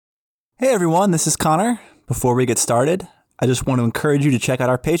Hey everyone, this is Connor. Before we get started, I just want to encourage you to check out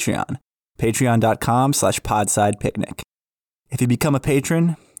our Patreon, patreon.com/podsidepicnic. If you become a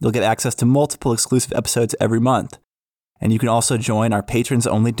patron, you'll get access to multiple exclusive episodes every month. And you can also join our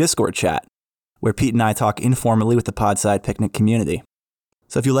patrons-only Discord chat, where Pete and I talk informally with the Podside Picnic community.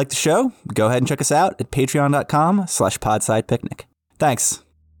 So if you like the show, go ahead and check us out at patreon.com/podsidepicnic. Thanks.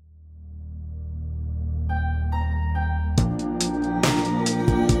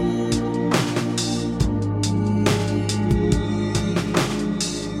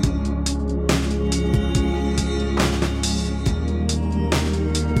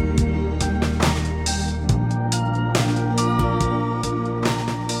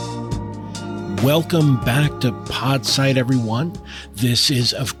 Welcome back to Podside, everyone. This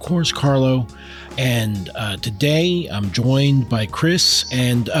is, of course, Carlo, and today I'm joined by Chris.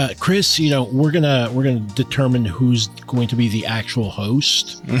 And Chris, we're gonna determine who's going to be the actual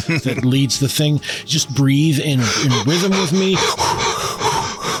host that leads the thing. Just breathe in rhythm with me.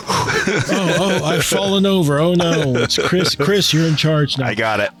 Oh, I've fallen over. Oh no, it's Chris. Chris, you're in charge now. I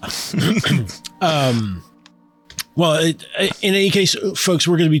got it. Well, in any case, folks,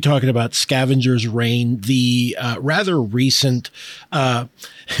 we're going to be talking about Scavengers Reign, the rather recent, what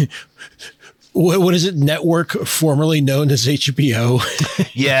is it, network formerly known as HBO?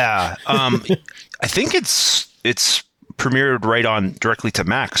 Yeah. I think it's premiered right on directly to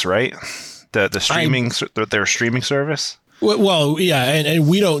Max, right? The streaming, their streaming service. Well, yeah, and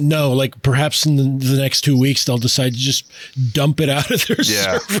we don't know. Like, perhaps in the next 2 weeks, they'll decide to just dump it out of their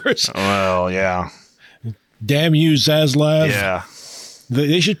servers. Well, yeah. Damn you, Zaslav. Yeah.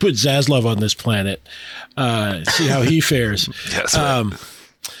 They should put Zaslav on this planet. See how he fares. Yes. Right.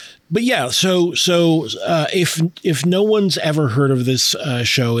 But yeah, so if no one's ever heard of this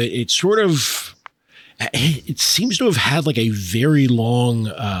show, it seems to have had like a very long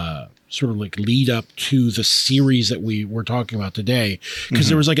sort of like lead up to the series that we were talking about today, because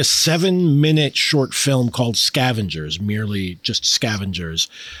there was like a 7-minute short film called Scavengers, merely just Scavengers.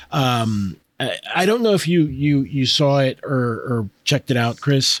 I don't know if you saw it or checked it out,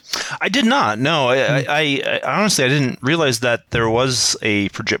 Chris. I did not. No, I honestly, I didn't realize that there was a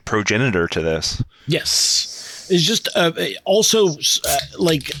progenitor to this. Yes. It's just also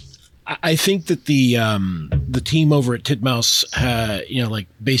like I think that the team over at Titmouse, like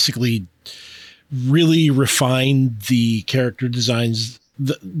basically really refined the character designs.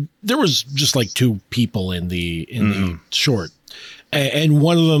 There was just like 2 people in the short. And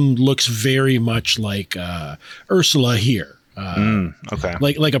one of them looks very much like Ursula here. Okay.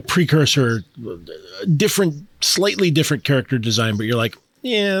 Like a precursor, slightly different character design, but you're like,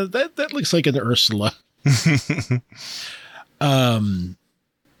 yeah, that looks like an Ursula.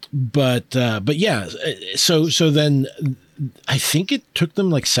 But yeah, so then I think it took them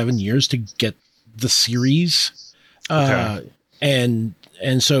like 7 years to get the series. Okay.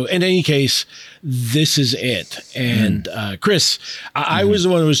 And so in any case, this is it. And Chris, I was the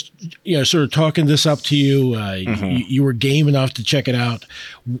one who was, sort of talking this up to you. You were game enough to check it out.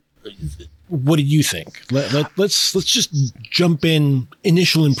 What did you think? Let's just jump in,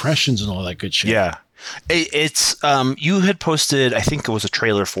 initial impressions and all that good shit. Yeah. It's you had posted, I think it was a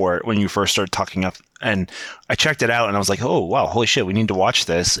trailer for it when you first started talking up, and I checked it out and I was like, oh wow, holy shit, we need to watch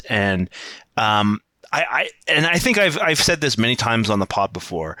this. And I think I've said this many times on the pod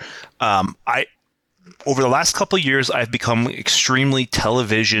before. Over the last couple of years, I've become extremely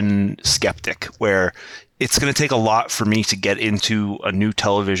television skeptic, where it's going to take a lot for me to get into a new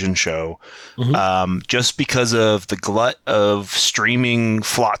television show, just because of the glut of streaming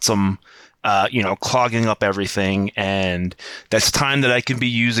flotsam, clogging up everything. And that's time that I can be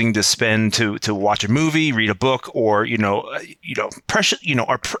using to spend to watch a movie, read a book, or, precious,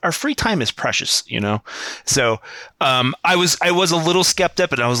 our free time is precious, So, I was a little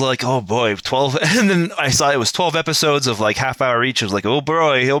skeptic, and I was like, oh boy, 12. And then I saw it was 12 episodes of like half hour each. I was like, oh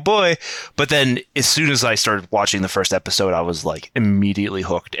boy. But then as soon as I started watching the first episode, I was like immediately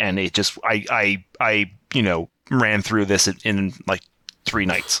hooked. And it just, I ran through this in like 3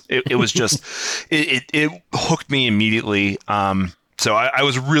 nights. It was just, it hooked me immediately. So I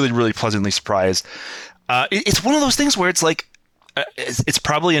was really, really pleasantly surprised. It's one of those things where it's like, it's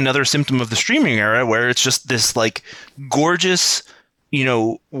probably another symptom of the streaming era, where it's just this like gorgeous,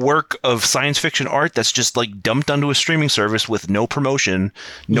 work of science fiction art that's just like dumped onto a streaming service with no promotion.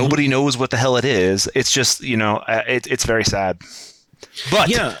 Nobody knows what the hell it is. It's just, it's very sad. But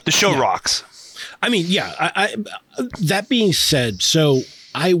the show rocks. I mean, yeah, I that being said, so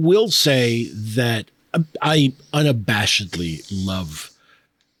I will say that I unabashedly love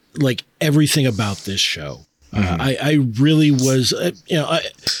like everything about this show. I really was,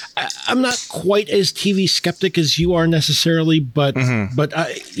 I'm not quite as TV skeptic as you are necessarily, but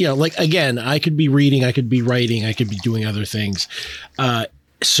I, like, again, I could be reading, I could be writing, I could be doing other things.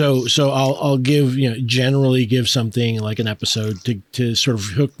 So I'll give, generally give something like an episode to sort of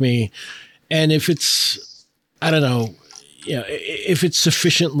hook me. And if it's, I don't know, if it's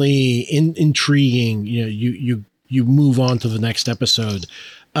sufficiently intriguing, you move on to the next episode.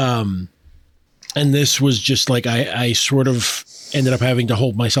 And this was just like, I sort of ended up having to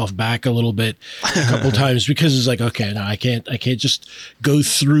hold myself back a little bit a couple times because it's like, okay, no, I can't just go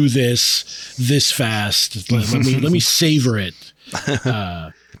through this fast. Let me savor it.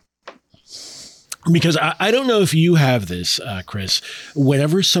 Because I don't know if you have this, Chris,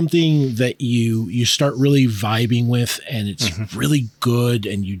 whenever something that you start really vibing with and it's really good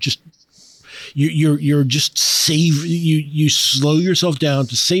and you're just you slow yourself down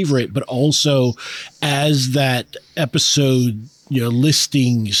to savor it, but also as that episode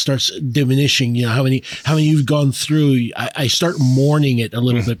listing starts diminishing, how many you've gone through, I start mourning it a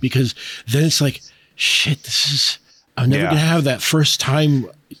little bit, because then it's like, shit, I'm never gonna have that first time,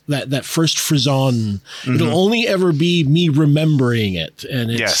 that first frisson. It'll only ever be me remembering it.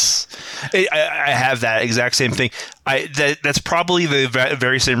 And it's, I have that exact same thing. That's probably the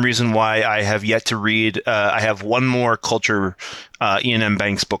very same reason why I have yet to read. I have one more Culture Ian M.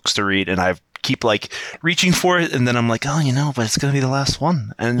 Banks books to read, and I keep like reaching for it, and then I'm like, but it's gonna be the last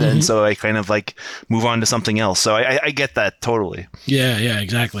one, and then so I kind of like move on to something else. So I get that totally. Yeah,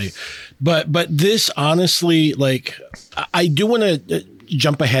 exactly. But this, honestly, like, I do want to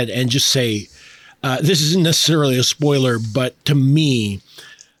jump ahead and just say, this isn't necessarily a spoiler, but to me,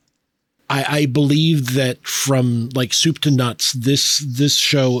 I believe that from like soup to nuts, this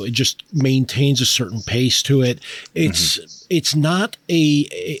show just maintains a certain pace to it. It's not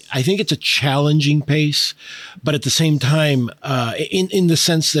I think it's a challenging pace, but at the same time, in the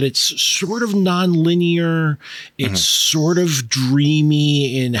sense that it's sort of non-linear, it's sort of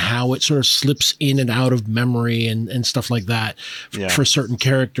dreamy in how it sort of slips in and out of memory and stuff like that for certain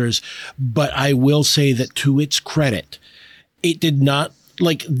characters. But I will say that, to its credit, it did not,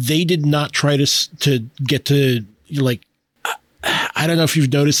 like, they did not try to get to, like, I don't know if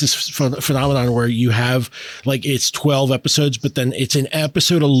you've noticed this phenomenon where you have, like, it's 12 episodes, but then it's in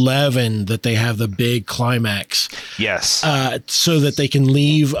episode 11 that they have the big climax. Yes. So that they can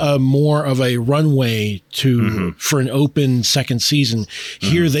leave more of a runway for an open second season.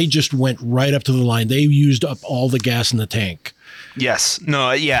 Here, they just went right up to the line. They used up all the gas in the tank. Yes.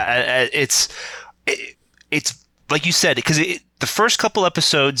 No. Yeah. It's like you said, because the first couple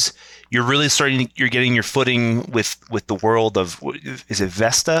episodes, you're really you're getting your footing with the world of, is it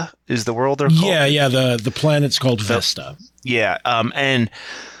Vesta? Is the world they're called? Yeah. The planet's called Vesta. Yeah. And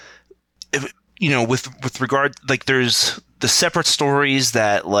with regard, like, there's the separate stories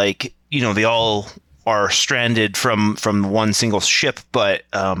that, like, they all are stranded from one single ship, but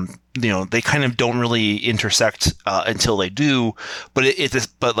they kind of don't really intersect until they do. But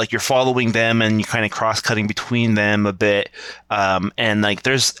but like, you're following them and you're kind of cross cutting between them a bit, and then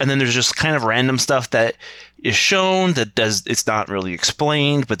there's just kind of random stuff that is shown that it's not really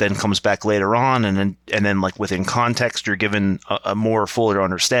explained, but then comes back later on, and then like within context, you're given a more fuller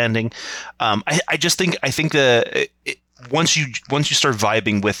understanding. I think once you start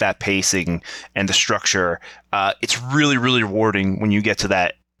vibing with that pacing and the structure, it's really, really rewarding when you get to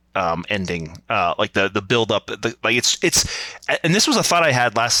that ending, like the build up, like it's, and this was a thought I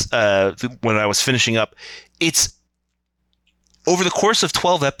had last when I was finishing up. It's over the course of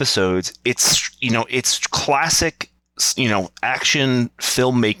 12 episodes. It's classic, action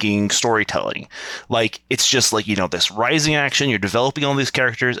filmmaking storytelling. Like, it's just like, this rising action, you're developing all these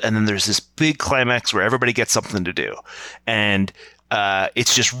characters, and then there's this big climax where everybody gets something to do. And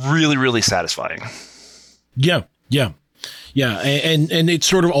it's just really, really satisfying. Yeah. And it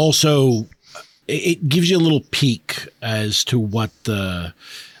sort of also, it gives you a little peek as to what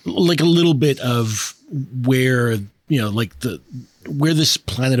like a little bit of where, where this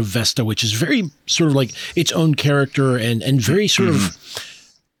planet of Vesta, which is very sort of like its own character and very sort of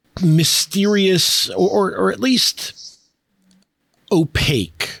mysterious, or at least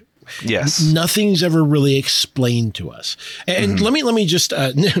opaque. Yes. Nothing's ever really explained to us. And let me just,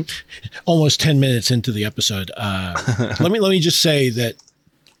 almost 10 minutes into the episode, let me just say that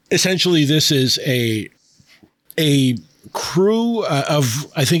essentially this is a crew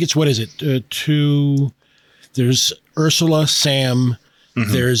of, I think it's, what is it? There's Ursula, Sam,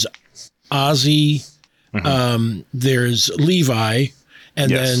 there's Ozzy, there's Levi,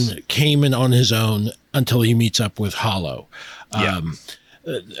 and then Kamen on his own until he meets up with Hollow.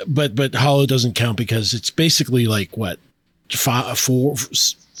 But Hollow doesn't count because it's basically like, what,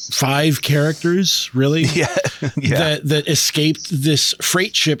 5 characters, really, that escaped this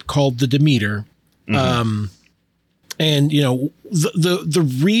freight ship called the Demeter. And, you know, the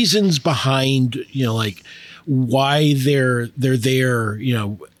reasons behind, you know, like why they're there, you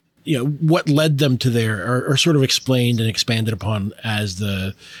know, what led them to there are sort of explained and expanded upon as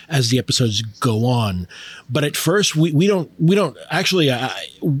the episodes go on. But at first we don't actually,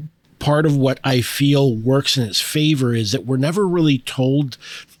 part of what I feel works in its favor is that we're never really told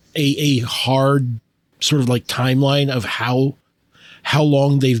a hard sort of like timeline of how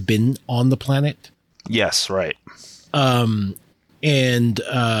long they've been on the planet. Yes. Right. And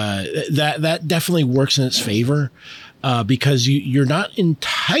that definitely works in its favor. Because you're not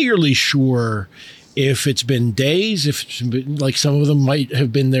entirely sure if it's been days, if it's been, like some of them might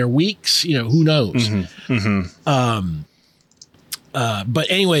have been there weeks, you know, who knows? But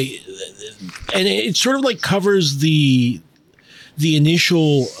anyway, and it sort of like covers the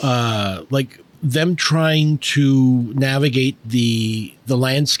initial, like them trying to navigate the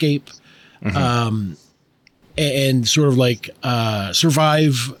landscape, and sort of like,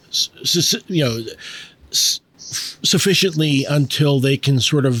 survive, you know, sufficiently until they can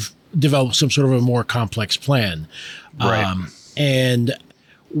sort of develop some sort of a more complex plan. Right. And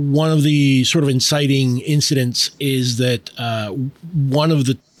one of the sort of inciting incidents is that one of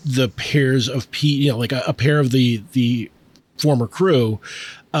the pairs of you know, like a pair of the former crew,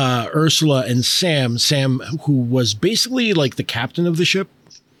 Ursula and Sam, who was basically like the captain of the ship.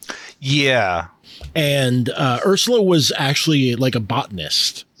 Yeah. And Ursula was actually like a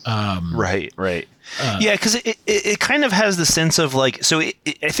botanist. Right. Yeah, because it kind of has the sense of like, so I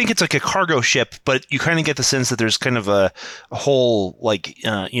think it's like a cargo ship, but you kind of get the sense that there's kind of a whole like,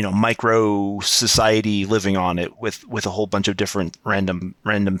 you know, micro society living on it with a whole bunch of different random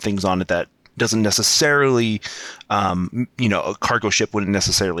things on it that doesn't necessarily, you know, a cargo ship wouldn't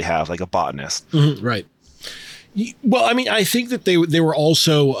necessarily have, like a botanist. Mm-hmm, right. Well, I mean, I think that they were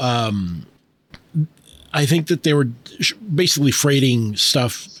also, I think that they were basically freighting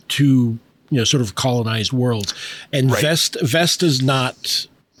stuff to, you know, sort of colonized worlds. And right. Vesta's not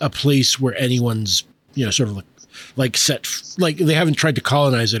a place where anyone's, you know, sort of like set, like they haven't tried to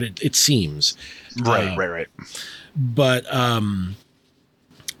colonize it. It seems. Right. But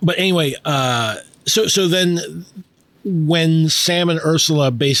anyway, so then when Sam and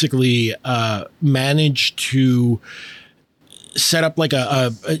Ursula basically managed to set up like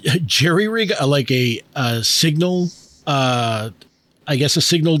a jerry rig, like a signal, I guess a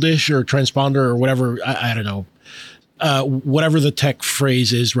signal dish or a transponder or whatever. I don't know. Whatever the tech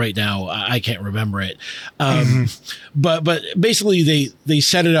phrase is right now, I can't remember it. But basically they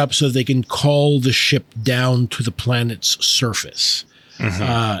set it up so they can call the ship down to the planet's surface.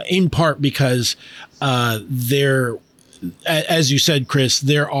 In part because there, as you said, Chris,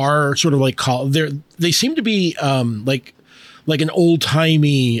 there are sort of like they seem to be like an old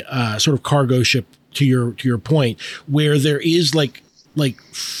timey sort of cargo ship, to your point, where there is like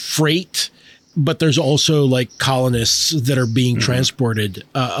freight, but there's also like colonists that are being transported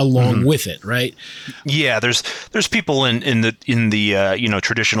along with it, right? Yeah, there's people in the you know,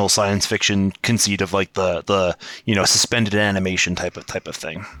 traditional science fiction conceit of like the you know, suspended animation type of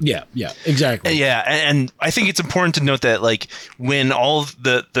thing. Yeah, exactly. Yeah, and I think it's important to note that like when all of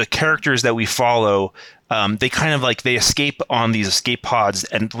the characters that we follow, they kind of like they escape on these escape pods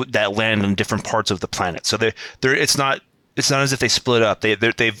and that land in different parts of the planet. So they're it's not as if they split up.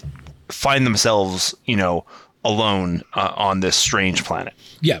 They've find themselves, you know, alone on this strange planet.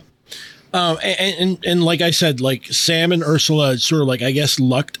 Yeah. And like I said, like Sam and Ursula sort of like, I guess,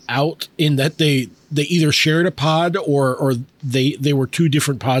 lucked out in that they either shared a pod or they were two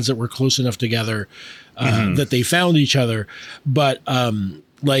different pods that were close enough together that they found each other. But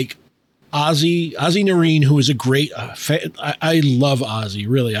like Ozzy Noreen, who is a great I love Ozzy,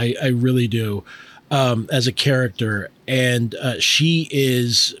 really. I really do, as a character. And she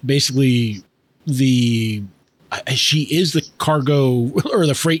is basically the cargo or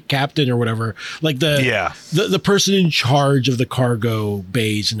the freight captain or whatever, like the person in charge of the cargo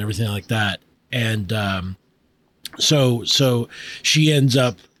bays and everything like that. And so she ends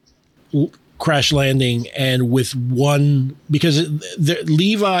up crash landing, and with one, because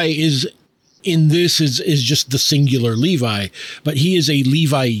Levi is in this is just the singular Levi, but he is a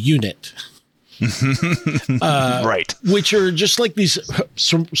Levi unit. Right, which are just like these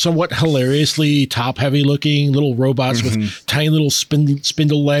somewhat hilariously top-heavy looking little robots with tiny little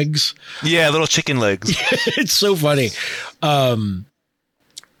spindle legs. Yeah, little chicken legs. It's so funny. And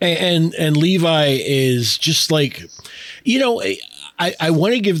Levi is just like, you know, I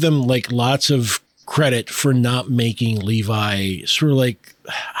want to give them like lots of credit for not making Levi sort of like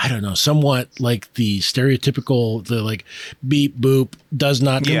I don't know, somewhat like the stereotypical, the like beep boop does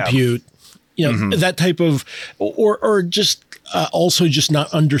not compute, that type of, or just also just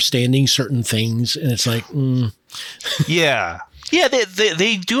not understanding certain things. And it's like, Yeah.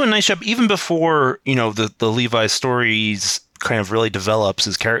 They do a nice job even before, the Levi stories kind of really develops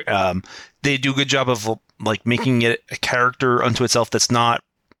his character. They do a good job of like making it a character unto itself that's not,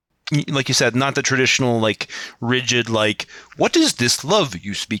 like you said, not the traditional like rigid like what is this love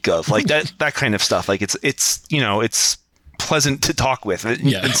you speak of, like that kind of stuff. Like it's pleasant to talk with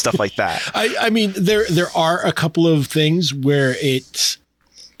and stuff like that. I mean there are a couple of things where it's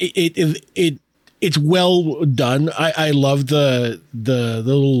well done. I love the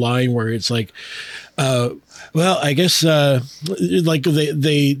little line where it's like, well, I guess like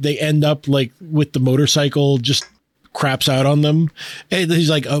they end up like with the motorcycle just craps out on them, and he's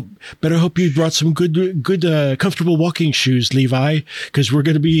like, "Oh, better hope you brought some good comfortable walking shoes, Levi, because we're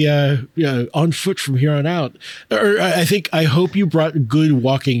going to be on foot from here on out." Or I hope you brought good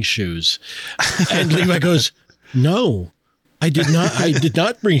walking shoes, and Levi goes, "No, I did not. I did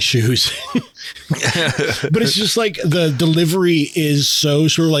not bring shoes." But it's just like the delivery is so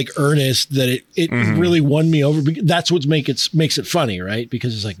sort of like earnest that it really won me over. That's what makes it funny, right?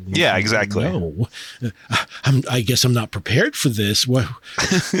 Because it's like, yeah, exactly. No, I guess I'm not prepared for this. But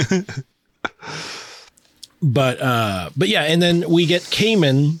yeah, and then we get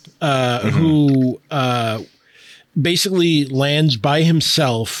Cayman, who basically lands by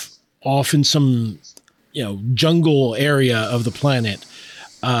himself off in some jungle area of the planet,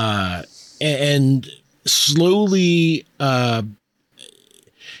 and slowly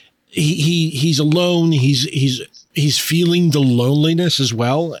he's alone. He's feeling the loneliness as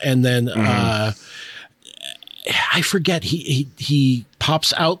well, and then I forget he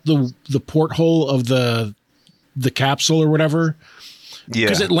pops out the porthole of the capsule or whatever. Yeah,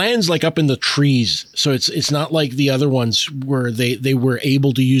 because it lands like up in the trees, so it's not like the other ones where they were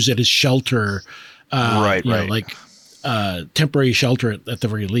able to use it as shelter. Right. Like temporary shelter at the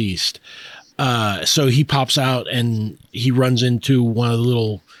very least. So he pops out and he runs into one of the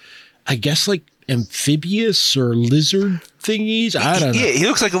little, I guess, like amphibious or lizard thingies. I don't know. Yeah, he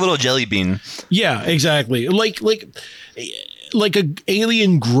looks like a little jelly bean. Yeah, exactly. Like a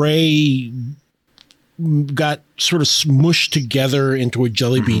alien gray got sort of smushed together into a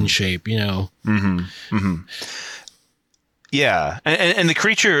jelly bean shape, Yeah, and the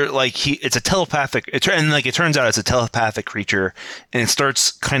creature, like it's a telepathic. It turns out it's a telepathic creature, and it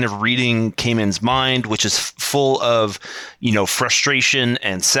starts kind of reading Cayman's mind, which is full of, frustration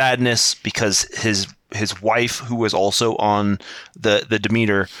and sadness because his wife, who was also on the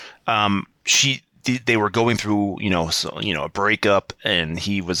Demeter, they were going through, a breakup, and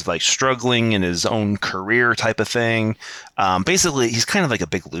he was like struggling in his own career type of thing. Basically, he's kind of like a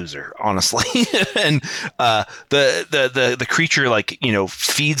big loser, honestly. And the creature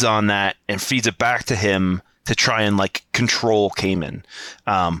feeds on that and feeds it back to him to try and like control Cayman.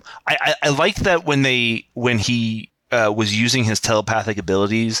 I liked that when he was using his telepathic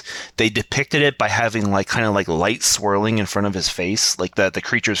abilities, they depicted it by having like kind of like light swirling in front of his face, like the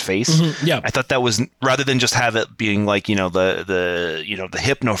creature's face. Mm-hmm, yeah, I thought that was, rather than just have it being like the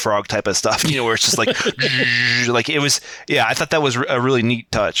hypno frog type of stuff, where it's just like like it was. Yeah, I thought that was a really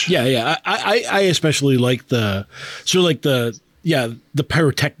neat touch. Yeah. I especially like the sort of like the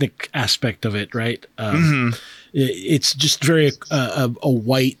pyrotechnic aspect of it, right? It's just very a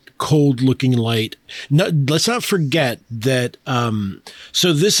white, cold-looking light. Let's not forget that.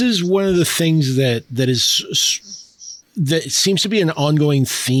 So this is one of the things that seems to be an ongoing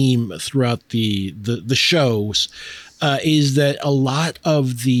theme throughout the shows, is that a lot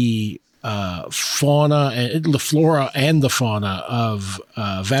of the fauna and the flora and the fauna of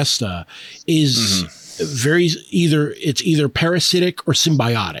Vesta is it's either parasitic or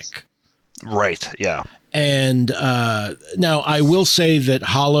symbiotic. Right. Yeah. And now I will say that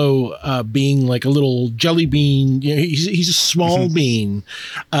Hollow, being like a little jelly bean, he's a small bean.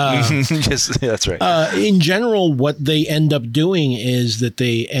 Yes, that's right. In general, what they end up doing is that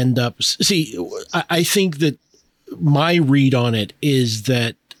they end up. See, I think that my read on it is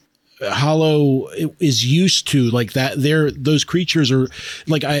that Hollow is used to like that. Those creatures are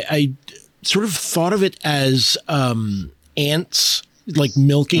like I sort of thought of it as ants. Like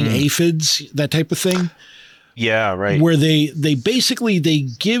milking aphids, that type of thing. Yeah, right. Where they basically they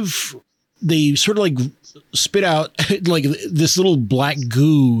sort of like spit out like this little black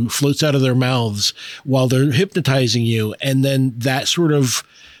goo floats out of their mouths while they're hypnotizing you, and then that sort of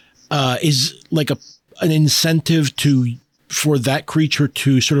is like an incentive for that creature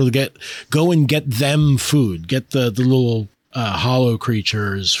to sort of go and get them food, get the little hollow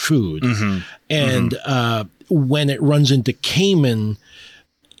creatures food. And when it runs into Cayman,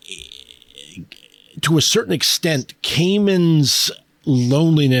 to a certain extent, Cayman's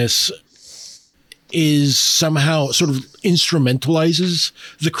loneliness is somehow sort of instrumentalizes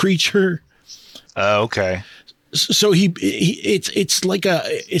the creature. Okay. So it's like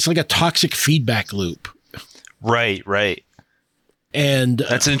a toxic feedback loop. Right. And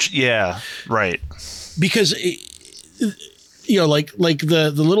that's yeah, right. Because like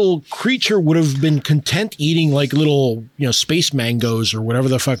the little creature would have been content eating like little, space mangoes or whatever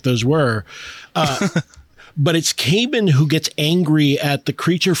the fuck those were. But it's Cayman who gets angry at the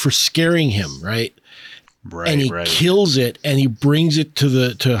creature for scaring him, right? Right. And he kills it and he brings it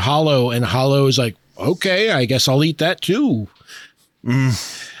to Hollow, and Hollow is like, okay, I guess I'll eat that too. And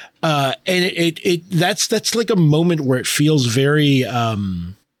that's like a moment where it feels very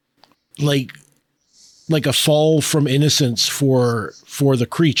like a fall from innocence for the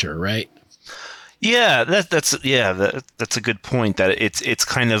creature, right? Yeah, that's a good point. That it's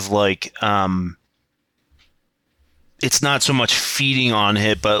kind of like it's not so much feeding on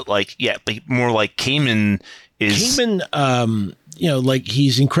it, but more like Cayman is. Like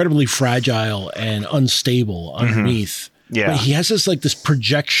he's incredibly fragile and unstable underneath. Yeah. But he has this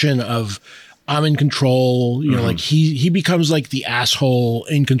projection of, I'm in control, like he becomes like the asshole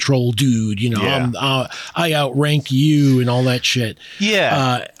in control dude, I outrank you and all that shit.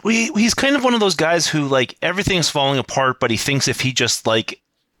 Yeah. He's kind of one of those guys who like everything is falling apart, but he thinks if he just like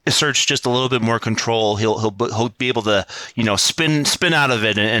asserts just a little bit more control, he'll be able to, spin out of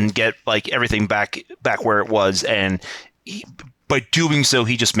it and get like everything back where it was. And by doing so,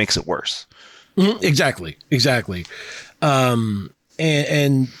 he just makes it worse. Exactly.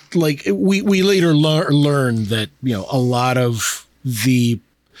 And like we later learn that, a lot of the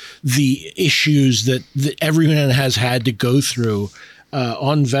issues that everyone has had to go through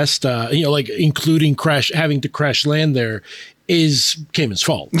on Vesta, like including having to crash land there, is Cayman's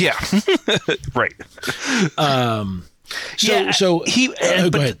fault. Yeah. Right. Go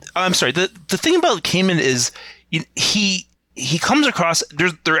ahead. I'm sorry. The thing about Cayman is he comes across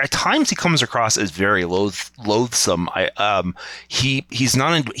there at times he comes across as very loathsome. He's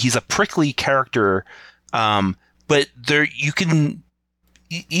a prickly character, but there you can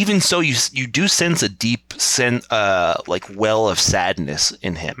even so you do sense a deep well of sadness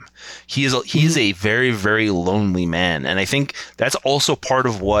in him. He is a very, very lonely man, and I think that's also part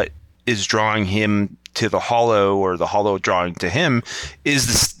of what is drawing him to the Hollow, or the Hollow drawing to him,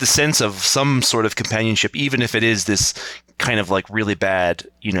 is the sense of some sort of companionship, even if it is this kind of like really bad,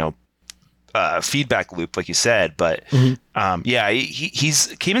 feedback loop, like you said. But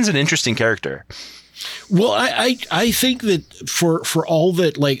Cayman's an interesting character. Well, I think that for all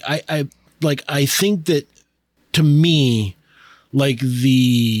that, I think that to me, like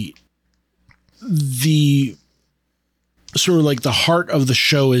the sort of like the heart of the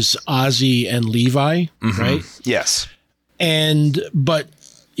show is Ozzy and Levi, right? Yes. But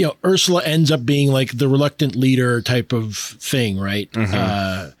Ursula ends up being like the reluctant leader type of thing, right?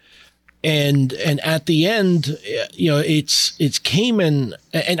 And at the end, it's Cayman.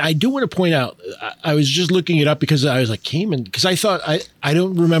 And I do want to point out, I was just looking it up because I was like, Cayman, because I thought I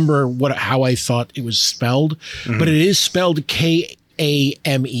don't remember how I thought it was spelled, but it is spelled Kamen.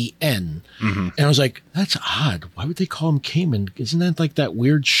 And I was like, that's odd. Why would they call him Cayman? Isn't that like that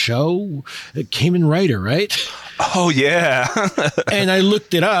weird show, Kamen Rider, right? Oh yeah. And I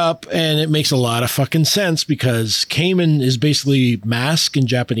looked it up, and it makes a lot of fucking sense because Cayman is basically mask in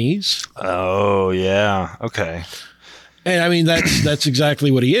Japanese. Oh yeah. Okay. And I mean, that's exactly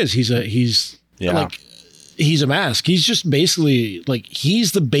what he is. He's a mask. He's just basically like,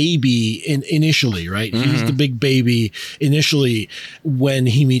 he's the baby initially, right? He's the big baby initially when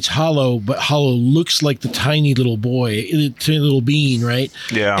he meets Hollow, but Hollow looks like the tiny little boy, tiny little bean, right?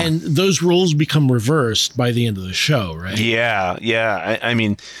 Yeah. And those roles become reversed by the end of the show, right? Yeah. Yeah. I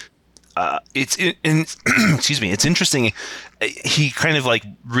mean, excuse me. It's interesting. He kind of like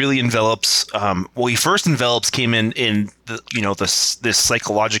really envelops. He first envelops Cayman in this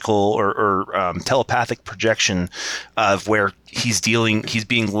psychological or telepathic projection of where he's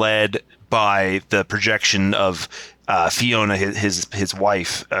being led by the projection of Fiona, his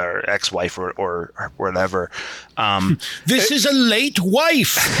wife or ex-wife or whatever. This is a late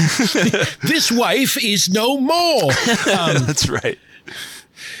wife. This wife is no more. That's right.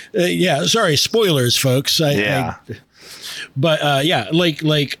 Sorry, spoilers, folks.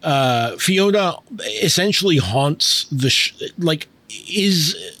 Fiona essentially haunts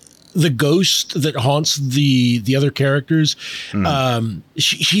is the ghost that haunts the other characters.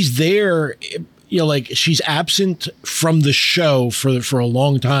 She's there like she's absent from the show for a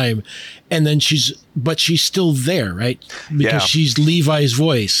long time, and then she's still there, right? Because she's Levi's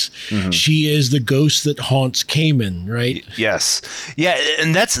voice. She is the ghost that haunts Cayman, right? Yes. Yeah,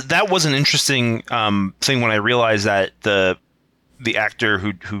 and that was an interesting thing when I realized that the actor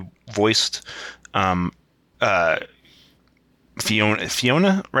who voiced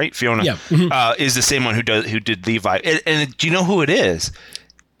Fiona, right? Fiona, yeah, is the same one who did Levi. And do you know who it is?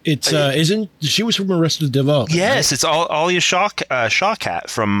 It's isn't she was from Arrested Development? Yes, right? it's Alia Shawkat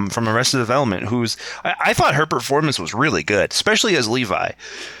from Arrested Development. Who's I thought her performance was really good, especially as Levi.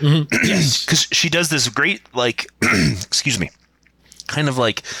 Yes, because she does this great excuse me, kind of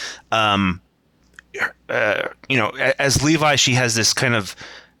as Levi, she has this kind of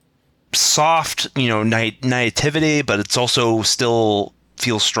soft, naivety, but it's also still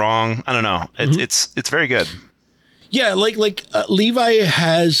feels strong. I don't know. It's very good. Yeah, like Levi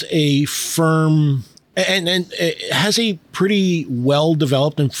has a firm and it has a pretty well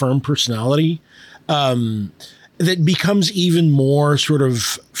developed and firm personality that becomes even more sort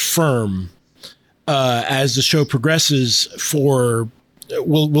of firm as the show progresses.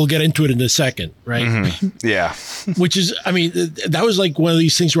 We'll get into it in a second, right? Yeah. Which is, I mean, that was like one of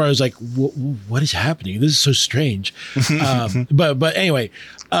these things where I was like, what is happening? This is so strange. But anyway,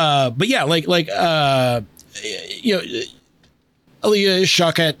 but yeah, Alia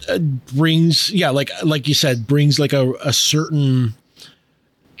Shawkat brings, like you said, brings like a certain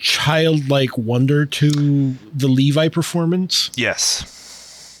childlike wonder to the Levi performance. Yes.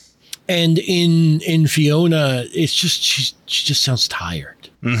 And in Fiona, it's just she just sounds tired.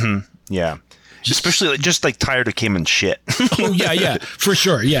 Yeah. Especially just tired of Cayman shit. Oh yeah, for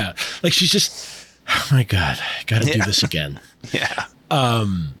sure. Yeah. Like she's just, oh my God, I gotta do this again. Yeah.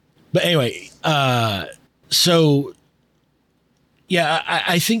 But anyway, so yeah,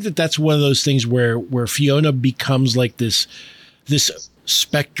 I think that's one of those things where Fiona becomes like this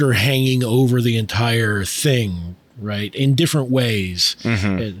specter hanging over the entire thing, right? In different ways.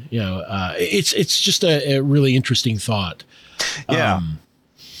 And, it's just a really interesting thought. Yeah.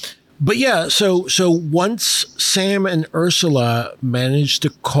 But yeah, so once Sam and Ursula manage to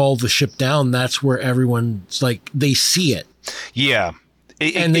call the ship down, that's where everyone's like, they see it. Yeah.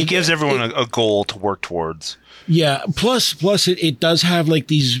 It gives everyone a goal to work towards. Yeah. Plus it does have like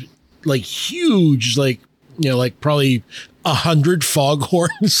these like huge, probably 100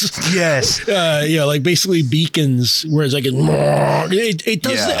 foghorns. Yes. Like basically beacons, whereas like it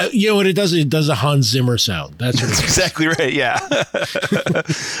does, what it does? It does a Hans Zimmer sound. That's exactly right. Yeah.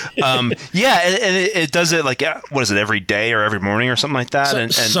 And it does it what is it, every day or every morning or something like that?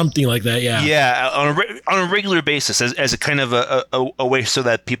 And something like that. Yeah. Yeah. On a regular basis as a kind of a way so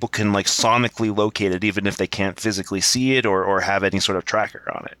that people can sonically locate it, even if they can't physically see it or have any sort of tracker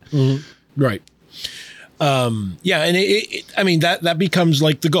on it. Mm-hmm. Right. And I mean, that becomes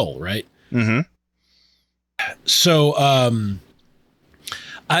like the goal, right? So,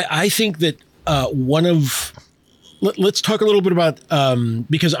 I think that, let's talk a little bit about,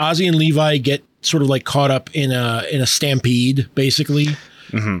 because Ozzy and Levi get sort of caught up in a stampede, basically.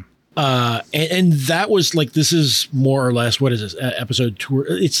 And that was this is more or less, what is this, episode 2?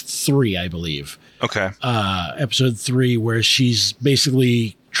 It's 3, I believe. Okay. Episode 3, where she's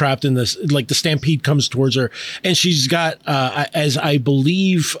basically trapped in this, the stampede comes towards her, and she's got, as I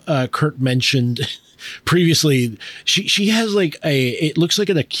believe Kurt mentioned previously, she has it looks like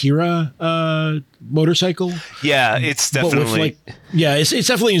an Akira motorcycle. Yeah, it's definitely it's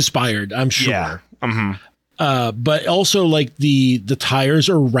definitely inspired, I'm sure. Yeah. But also the tires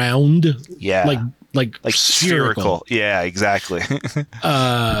are round. Yeah. Like spherical. Yeah, exactly.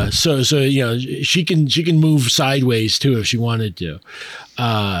 So she can move sideways too if she wanted to.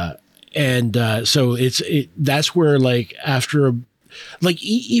 So that's where after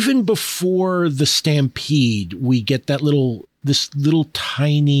even before the stampede, we get this little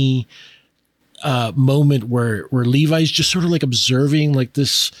tiny moment where Levi's just sort of observing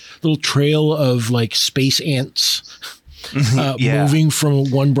this little trail of space ants moving from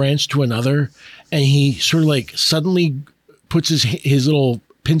one branch to another. And he sort of suddenly puts his little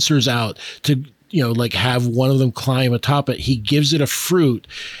pincers out to, have one of them climb atop it. He gives it a fruit,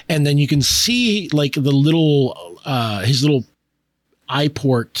 and then you can see the little, his little eye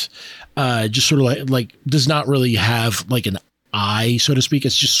port, just sort of does not really have an eye, so to speak.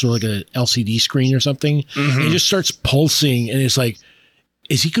 It's just sort of an LCD screen or something. And it just starts pulsing, and it's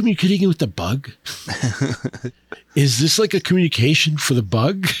is he communicating with the bug? Is this a communication for the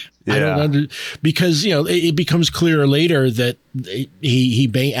bug? Yeah. I don't because it becomes clear later that he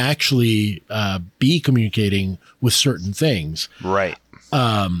may actually be communicating with certain things. Right.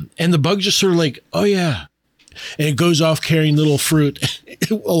 And the bug just sort of like, oh yeah. And it goes off carrying little fruit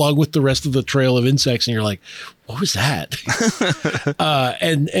along with the rest of the trail of insects. And you're like, what was that?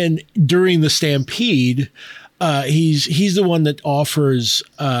 And during the stampede, he's the one that offers,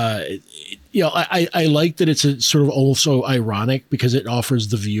 I like that it's a sort of also ironic because it offers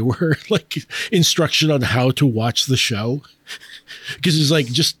the viewer like instruction on how to watch the show. Because it's like,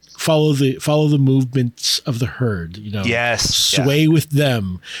 just follow the movements of the herd, Yes. Sway with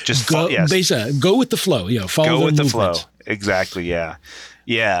them. Just go, yes. Go with the flow. Follow go with the movement. flow. Exactly. Yeah.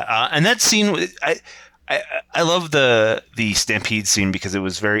 Yeah. And that scene, I love the stampede scene because it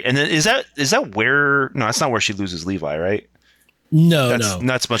was very, and then is that where, no, that's not where she loses Levi, right? No.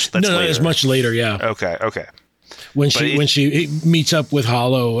 That's much, no, later. It's much later. Yeah. Okay. When she meets up with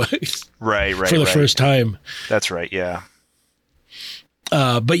Hollow. right. For the first time. That's right. Yeah.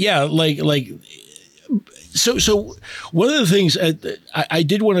 But yeah, so one of the things I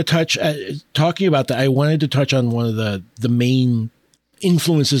did want to touch, talking about that, I wanted to touch on one of the main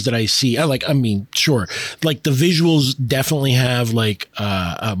influences that I see. Sure. Like the visuals definitely have like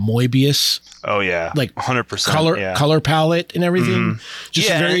a Moebius. Oh yeah. Like 100% color palette and everything. Just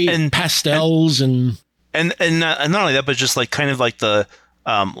very and pastels and not only that, but just like kind of like the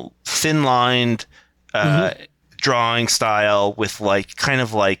thin lined, drawing style with like kind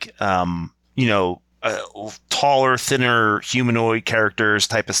of like taller, thinner humanoid characters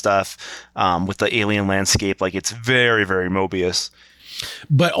type of stuff with the alien landscape. Like it's very, very Moebius.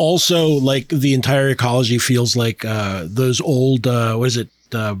 But also like the entire ecology feels like those old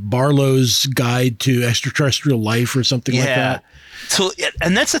Barlow's Guide to Extraterrestrial Life or something like that. So,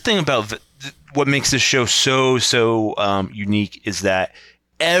 and that's the thing about what makes this show so unique is that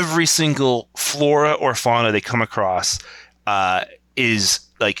every single flora or fauna they come across is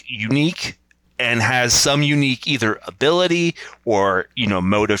like unique and has some unique either ability or,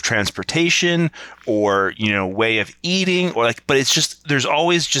 mode of transportation or, way of eating or like, but it's just, there's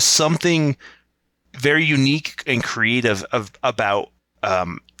always just something very unique and creative about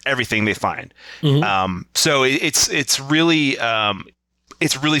everything they find. So it's really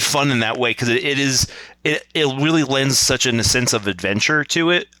fun in that way because it really lends such a sense of adventure to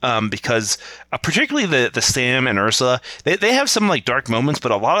it because particularly the Sam and Ursa, they have some like dark moments,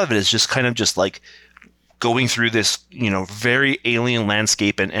 but a lot of it is just kind of just like going through this very alien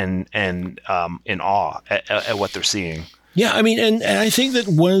landscape and in awe at what they're seeing. Yeah, I mean, and I think that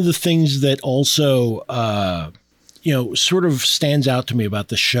one of the things that also sort of stands out to me about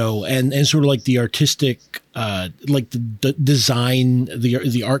the show and sort of like the artistic, like the design,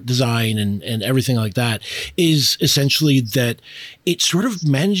 the art design and everything like that is essentially that it sort of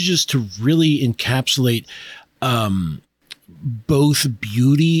manages to really encapsulate both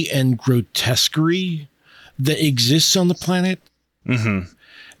beauty and grotesquerie that exists on the planet.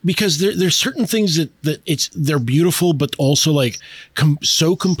 Because there's certain things that they're beautiful, but also like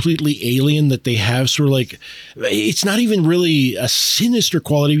so completely alien that they have sort of like, it's not even really a sinister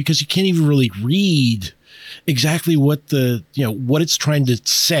quality because you can't even really read exactly what what it's trying to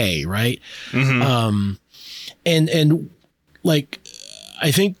say. Right. And like, I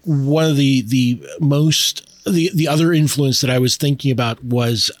think one of the other influence that I was thinking about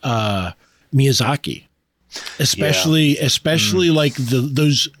was Miyazaki. Especially like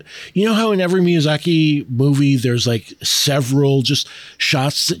those, how in every Miyazaki movie there's like several just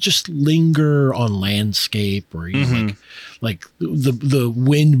shots that just linger on landscape or like the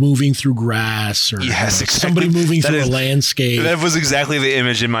wind moving through grass or somebody moving through a landscape. That was exactly the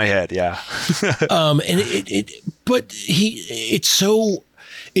image in my head. Yeah.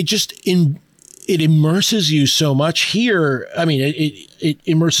 It immerses you so much here. I mean, it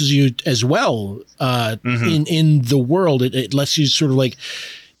immerses you as well in the world. It lets you sort of like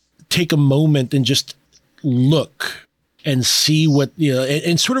take a moment and just look and see what,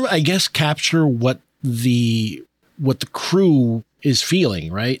 and sort of, I guess, capture what the crew is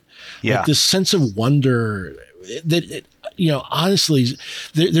feeling, right? Yeah. Like this sense of wonder that, honestly,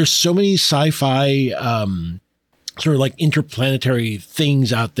 there's so many sci-fi, sort of like interplanetary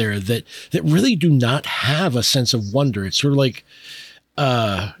things out there that really do not have a sense of wonder. It's sort of like,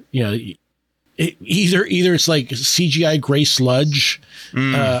 either it's like CGI gray sludge,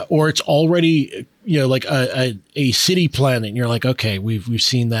 or it's already, like a city planet. And you're like, okay, we've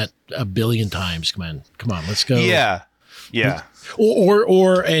seen that a billion times. Come on, let's go. Yeah. Yeah.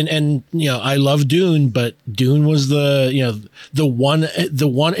 Or I love Dune, but Dune was the one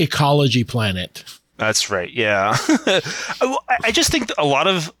ecology planet. That's right. Yeah. I just think that a lot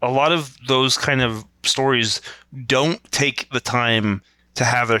of those kind of stories don't take the time to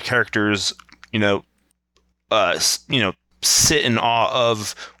have their characters, sit in awe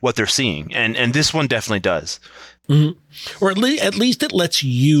of what they're seeing. And this one definitely does. Mm-hmm. Or at least it lets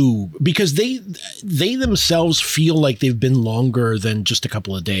you, because they themselves feel like they've been longer than just a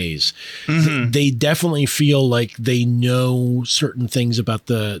couple of days. Mm-hmm. They definitely feel like they know certain things about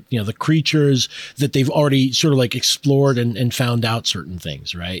the creatures, that they've already sort of like explored and found out certain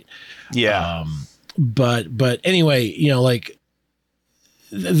things, right? Yeah. But anyway, like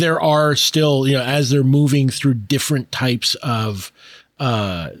there are still, as they're moving through different types of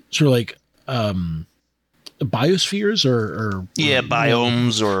sort of like biospheres or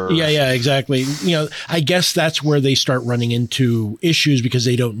biomes or exactly. I guess that's where they start running into issues, because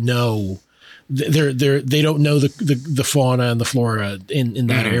they don't know they don't know the fauna and the flora in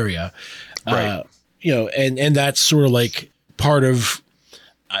that area, right? And that's sort of like part of,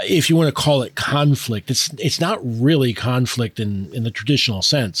 if you want to call it conflict. It's not really conflict in the traditional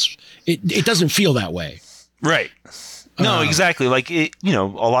sense. It doesn't feel that way, right? No, exactly. Like a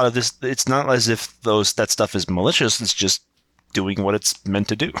lot of this, it's not as if that stuff is malicious. It's just doing what it's meant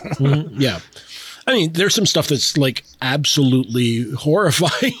to do. Mm-hmm. Yeah. I mean, there's some stuff that's like absolutely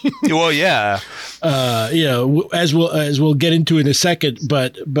horrifying. Well, yeah. As we'll get into in a second,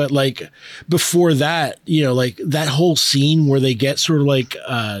 but like before that, like that whole scene where they get sort of like,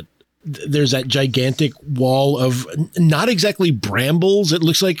 there's that gigantic wall of not exactly brambles. It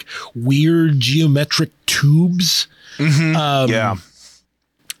looks like weird geometric tubes. Mm-hmm. Yeah.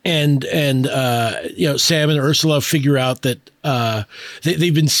 And Sam and Ursula figure out that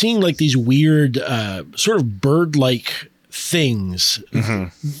they've been seeing like these weird sort of bird-like things.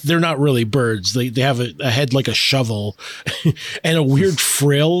 Mm-hmm. They're not really birds. They have a head like a shovel and a weird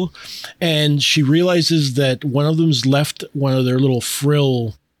frill. And she realizes that one of them's left one of their little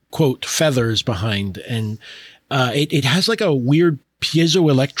frill, quote, feathers behind. And it has like a weird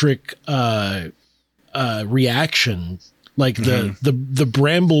piezoelectric reaction, like the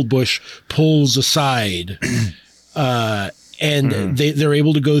bramble bush pulls aside, and they're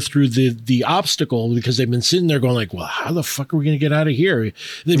able to go through the obstacle, because they've been sitting there going like, well, how the fuck are we going to get out of here?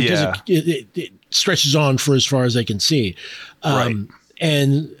 Because it stretches on for as far as they can see. Right.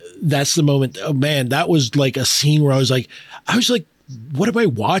 And that's the moment. Oh man, that was like a scene where I was like, what am I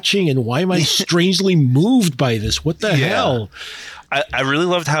watching, and why am I strangely moved by this? What the hell? I really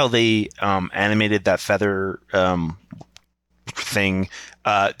loved how they animated that feather thing.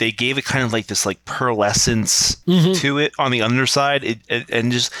 They gave it kind of like this like pearlescence to it on the underside.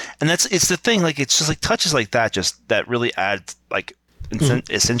 It's the thing, like it's just like touches like that, just that really add like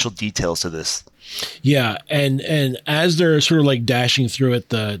essential details to this. Yeah, and as they're sort of like dashing through it,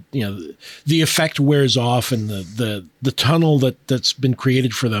 the effect wears off, and the tunnel that's been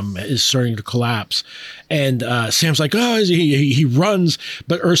created for them is starting to collapse. And Sam's like, oh, he runs,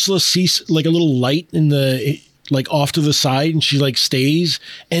 but Ursula sees like a little light in the like off to the side, and she like stays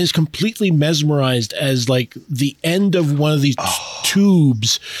and is completely mesmerized as like the end of one of these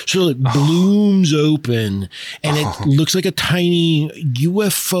tubes sort of like blooms open, and it looks like a tiny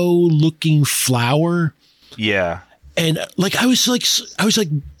UFO looking flower. Yeah. And like I was like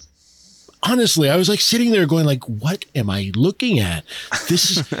honestly, I was like sitting there going like, what am I looking at?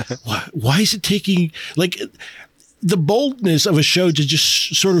 This is why is it taking like the boldness of a show to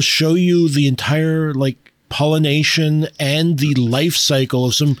just sort of show you the entire like pollination and the life cycle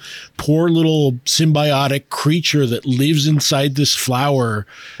of some poor little symbiotic creature that lives inside this flower.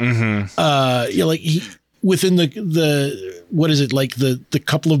 Like within the what is it, like the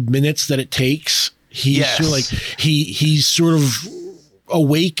couple of minutes that it takes, he's sort of like he's sort of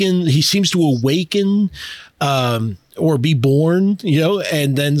awakened. He seems to awaken or be born,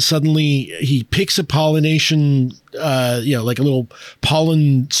 and then suddenly he picks a pollination, like a little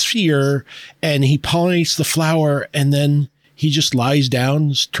pollen sphere, and he pollinates the flower, and then he just lies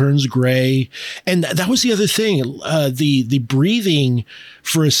down, turns gray. And that was the other thing. The breathing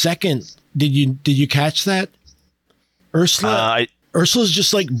for a second. Did you catch that, Ursula? Ursula's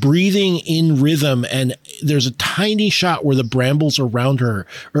just like breathing in rhythm, and there's a tiny shot where the brambles around her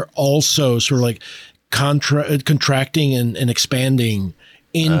are also sort of like contracting and expanding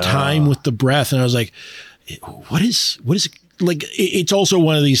in time with the breath. And I was like, what is it? Like, it's also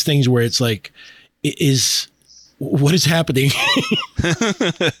one of these things where it's like, what is happening?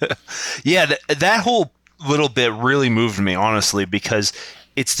 Yeah. That whole little bit really moved me, honestly, because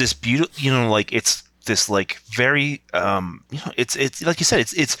it's this beautiful, like it's this like very, it's like you said,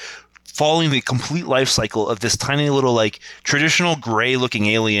 it's following the complete life cycle of this tiny little like traditional gray looking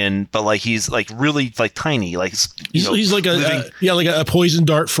alien, but like he's like really like tiny, like he's like like a poison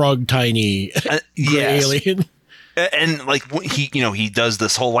dart frog tiny gray alien. And like he does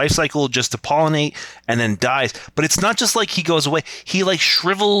this whole life cycle just to pollinate and then dies. But it's not just like he goes away. He like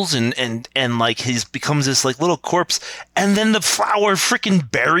shrivels and like becomes this like little corpse. And then the flower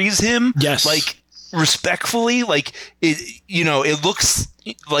freaking buries him. Yes. Like respectfully, like it looks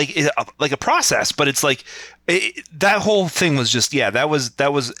like a process, but it's like that whole thing was just, that was.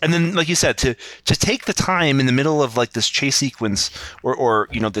 And then like you said, to take the time in the middle of like this chase sequence or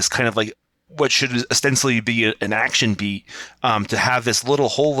this kind of like what should ostensibly be an action beat, to have this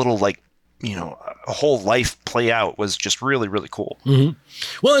whole little like, a whole life play out was just really, really cool. Mm-hmm.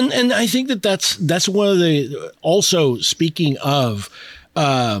 Well, and I think that's one of the, also speaking of,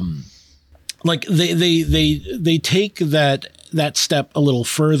 like they take that step a little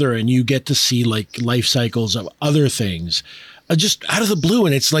further, and you get to see like life cycles of other things, just out of the blue.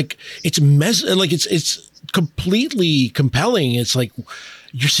 And it's like, it's completely compelling. It's like,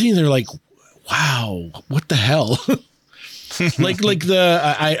 you're sitting there like, wow, what the hell? like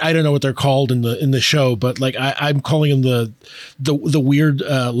I don't know what they're called in the show, but like I'm calling them the weird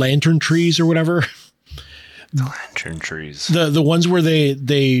lantern trees or whatever. The lantern trees. The ones where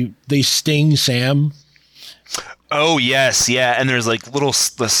they sting Sam. Oh yes, yeah, and there's like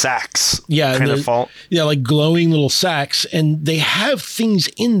the sacks. Yeah, kind of fall. Yeah, like glowing little sacks, and they have things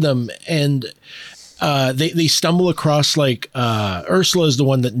in them, and they stumble across like Ursula is the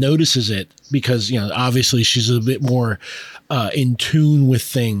one that notices it, because obviously she's a bit more in tune with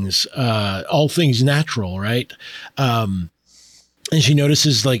things, all things natural, right? And she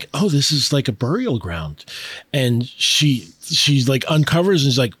notices like, oh, this is like a burial ground, and she's like uncovers and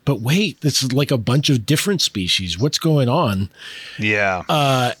is like, but wait, this is like a bunch of different species. What's going on? Yeah.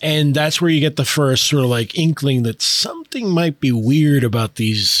 And that's where you get the first sort of like inkling that something might be weird about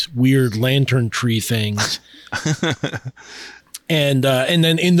these weird lantern tree things. And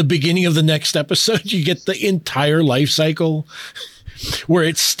then in the beginning of the next episode, you get the entire life cycle where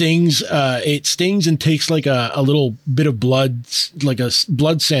it stings and takes like a little bit of blood, like a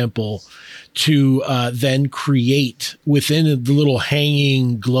blood sample, to then create within the little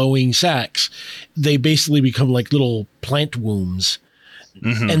hanging glowing sacs. They basically become like little plant wombs.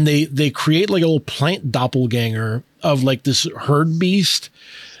 Mm-hmm. And they create like a little plant doppelganger of like this herd beast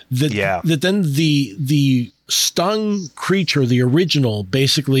that then the stung creature, the original,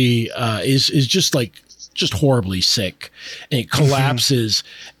 basically is just horribly sick, and it collapses.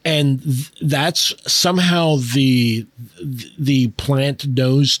 And that's somehow the plant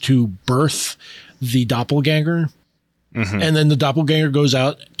knows to birth the doppelganger. Mm-hmm. And then the doppelganger goes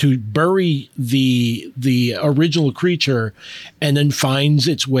out to bury the original creature, and then finds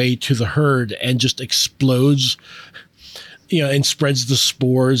its way to the herd and just explodes, and spreads the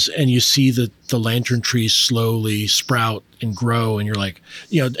spores, and you see the lantern trees slowly sprout and grow, and you're like,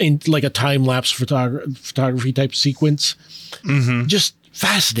 in like a time-lapse photography type sequence. Mm-hmm. Just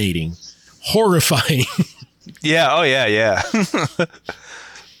fascinating, horrifying. Yeah. Oh yeah.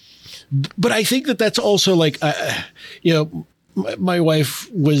 But I think that's also like, my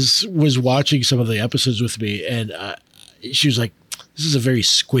wife was watching some of the episodes with me, and she was like, this is a very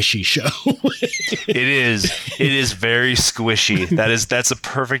squishy show. It is very squishy. That's a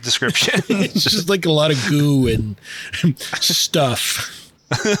perfect description. It's just like a lot of goo and stuff.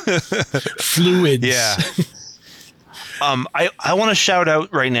 Fluids. Yeah. I want to shout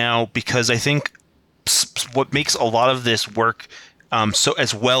out right now, because I think what makes a lot of this work so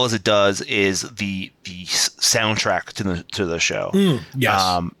as well as it does is the soundtrack to the show.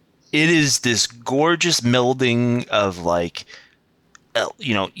 Yes. It is this gorgeous melding of like,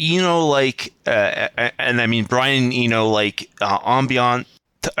 Eno like, and I mean Brian Eno like ambient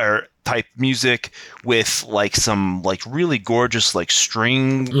or type music with like some like really gorgeous like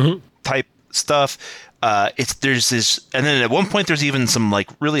string type stuff. There's this, and then at one point there's even some like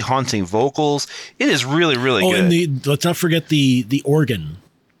really haunting vocals. It is really, really good. And let's not forget the organ.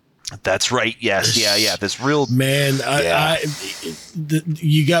 That's right. Yes. Yeah. This real man.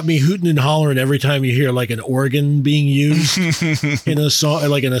 You got me hooting and hollering every time you hear like an organ being used in a song,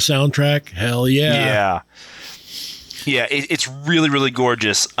 like in a soundtrack. Hell yeah. Yeah. It's really, really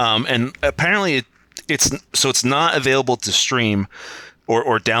gorgeous. And apparently it's not available to stream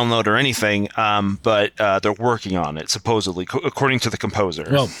or download or anything. But they're working on it, supposedly, according to the composer.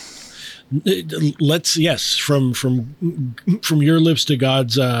 Well, from your lips to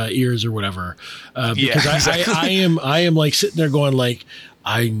God's ears or whatever, because exactly. I am like sitting there going like,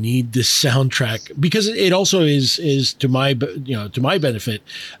 I need this soundtrack, because it also is to my benefit.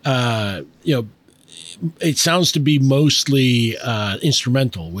 It sounds to be mostly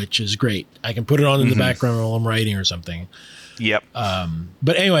instrumental, which is great. I can put it on in the background while I'm writing or something. Yep.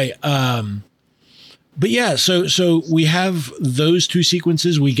 But anyway, But yeah, so we have those two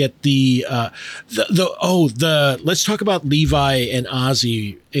sequences. We get let's talk about Levi and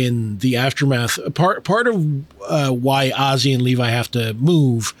Ozzy in the aftermath. Part of why Ozzy and Levi have to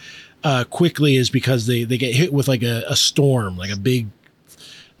move quickly is because they get hit with like a storm, like a big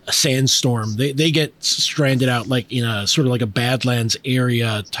sandstorm. They get stranded out like in a sort of like a Badlands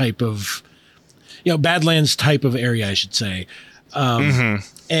area type of, Badlands type of area, I should say. And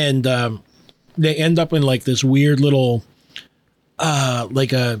they end up in like this weird little,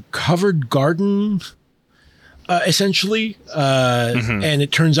 like a covered garden, essentially. And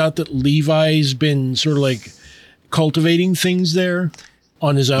it turns out that Levi's been sort of like cultivating things there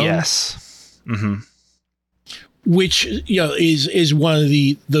on his own. Yes. Which, is one of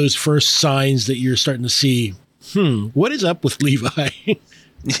those first signs that you're starting to see, what is up with Levi?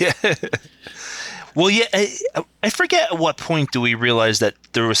 Yeah. Well, yeah, I forget at what point do we realize that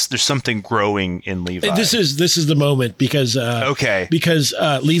there's something growing in Levi. This is the moment because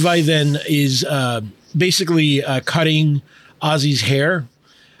Levi then is basically cutting Ozzy's hair,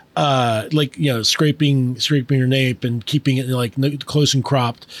 scraping her nape and keeping it like close and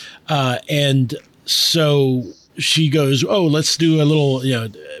cropped, and so she goes, "Oh, let's do a little,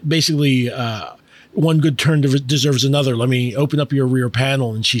 basically." One good turn deserves another. Let me open up your rear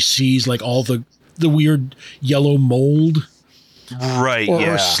panel, and she sees like all the weird yellow mold, right?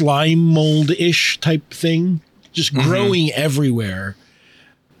 Or slime mold-ish type thing, just growing everywhere.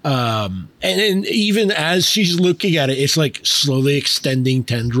 And even as she's looking at it, it's like slowly extending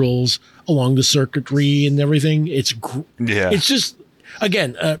tendrils along the circuitry and everything. It's just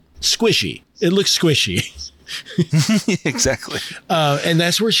again squishy. It looks squishy. Exactly. And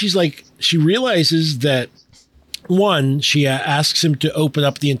that's where she realizes that. One, she asks him to open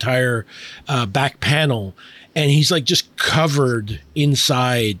up the entire back panel, and he's like just covered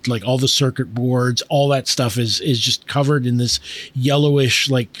inside, like all the circuit boards, all that stuff is just covered in this yellowish,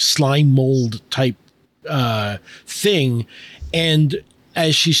 like slime mold type thing. And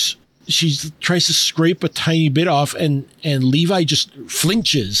as she tries to scrape a tiny bit off, and Levi just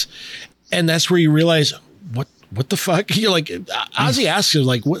flinches, and that's where you realize what the fuck? You're like, Ozzy asks him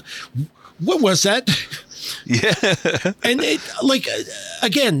like, what was that? Yeah. And it, like,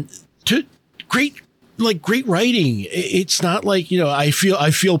 again, great writing. It's not like, I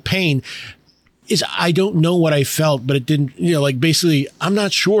feel pain. I don't know what I felt, but it didn't, basically, I'm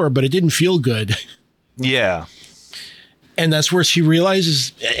not sure, but it didn't feel good. Yeah. And that's where she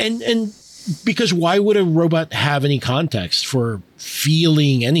realizes, and because why would a robot have any context for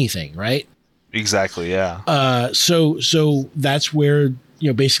feeling anything, right? Exactly. Yeah. So that's where,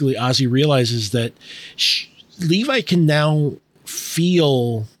 basically Ozzy realizes that Levi can now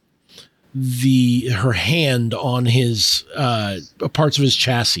feel her hand on his parts of his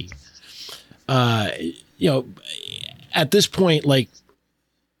chassis. At this point, like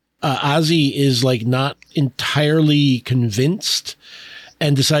Ozzy is like not entirely convinced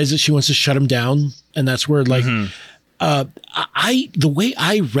and decides that she wants to shut him down, and that's where like the way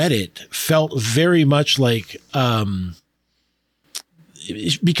I read it felt very much like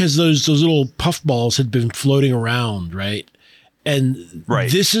because those little puffballs had been floating around, right? And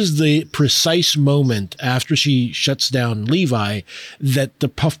this is the precise moment after she shuts down Levi that the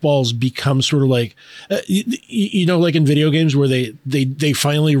puffballs become sort of like, like in video games where they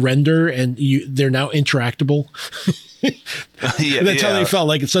finally render and they're now interactable. That's how they felt.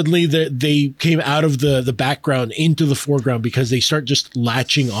 Like suddenly they came out of the background into the foreground because they start just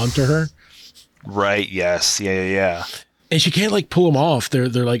latching onto her. Right. Yes. Yeah. And she can't like pull them off. They're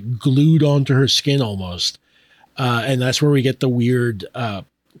like glued onto her skin almost. And that's where we get the weird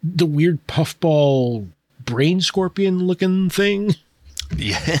puffball brain scorpion looking thing.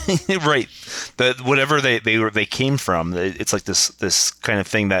 Yeah, right. Whatever they came from, it's like this kind of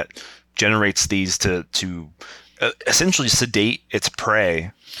thing that generates these to essentially sedate its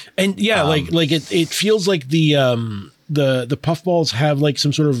prey. And yeah, like it feels like the puffballs have like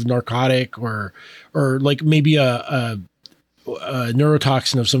some sort of narcotic or like maybe a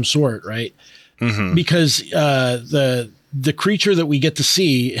neurotoxin of some sort, right? Mm-hmm. Because the creature that we get to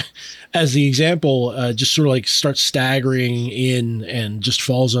see as the example just sort of like starts staggering in and just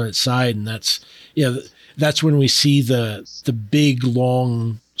falls on its side, and that's when we see the big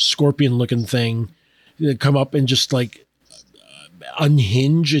long scorpion looking thing come up and just like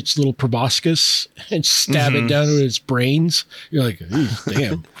unhinge its little proboscis and stab it down to its brains. You're like,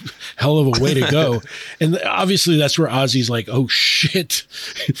 damn, hell of a way to go. And obviously that's where Ozzy's like, oh shit.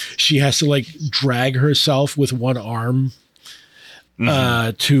 She has to like drag herself with one arm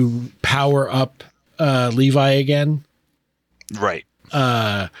to power up Levi again. Right.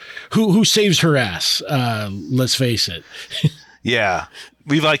 who saves her ass. Let's face it. Yeah.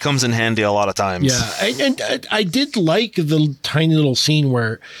 Levi comes in handy a lot of times. Yeah. And I did like the tiny little scene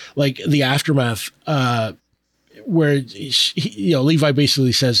where, like, the aftermath, where Levi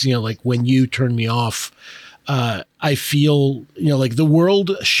basically says, like, when you turn me off, I feel, like the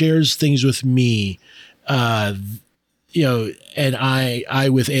world shares things with me, and I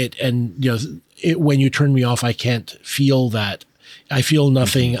with it. And, when you turn me off, I can't feel that. I feel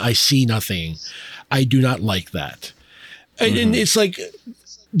nothing. I see nothing. I do not like that. And it's like,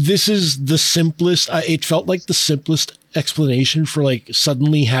 this is the simplest. It felt like the simplest explanation for, like,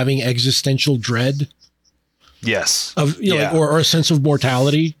 suddenly having existential dread. Yes. Of like, or a sense of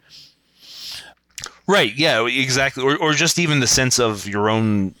mortality. Right. Yeah. Exactly. Or just even the sense of your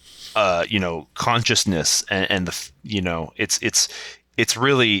own, consciousness and the it's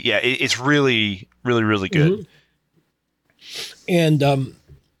really it's really really good. And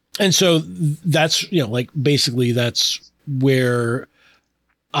so that's like basically that's where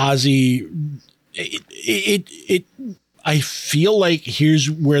Ozzy, I feel like here's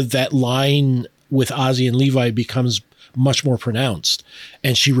where that line with Ozzy and Levi becomes much more pronounced,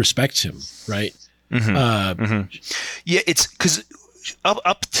 and she respects him, right? Yeah, it's because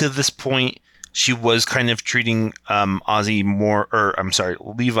up to this point, she was kind of treating Levi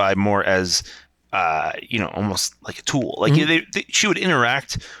more as almost like a tool. Like she would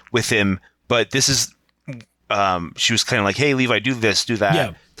interact with him, but this is. She was kind of like, "Hey, Levi, do this, do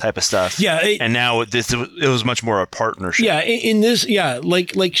that," type of stuff. Yeah, and now it was much more a partnership. Yeah, in this,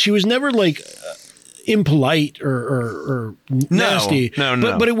 like she was never like impolite or nasty.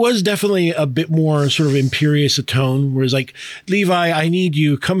 No. But it was definitely a bit more sort of imperious a tone, where it's like, "Levi, I need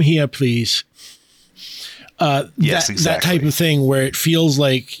you. Come here, please." Yes, exactly. That type of thing, where it feels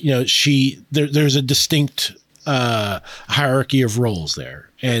like there's a distinct hierarchy of roles there.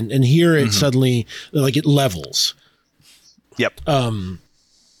 And here it suddenly, like, it levels. Yep. And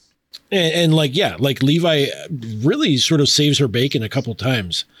like Levi really sort of saves her bacon a couple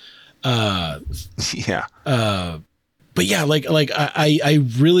times. Yeah. But yeah, like I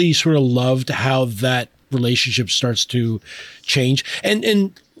really sort of loved how that relationship starts to change.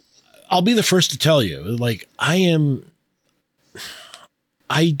 And I'll be the first to tell you, like, I'm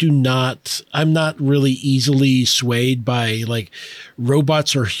not really easily swayed by, like,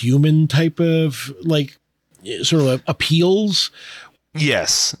 robots or human type of, like, sort of appeals.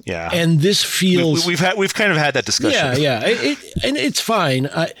 Yes. Yeah. And this feels, we've kind of had that discussion. Yeah. And it's fine.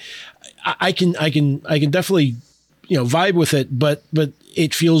 I can definitely, vibe with it, but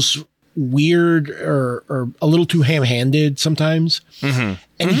it feels weird or a little too ham-handed sometimes. And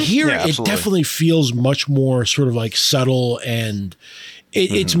here it definitely feels much more sort of like subtle, and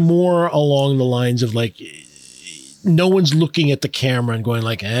it's more along the lines of, like, no one's looking at the camera and going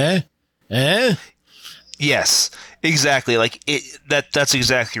like, eh? Yes, exactly. Like that's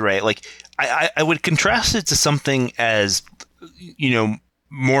exactly right. Like I would contrast it to something as,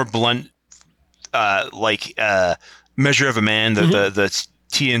 more blunt, like Measure of a Man, the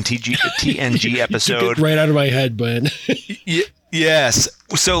TNG episode. Took it right out of my head, but yes.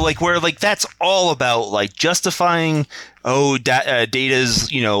 So, like, where, like, that's all about, like, justifying Data's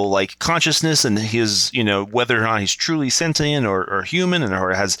like consciousness and his whether or not he's truly sentient or human,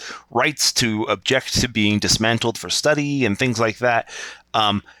 or has rights to object to being dismantled for study and things like that.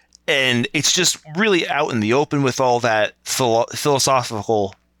 And it's just really out in the open with all that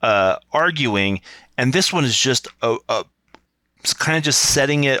philosophical arguing. And this one is just it's kind of just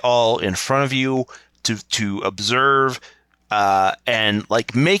setting it all in front of you to observe, and,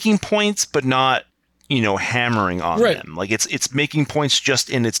 like, making points, but not, hammering on them. Like, it's making points just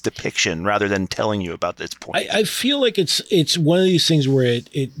in its depiction rather than telling you about its point. I feel like it's one of these things where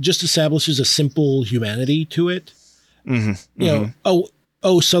it just establishes a simple humanity to it.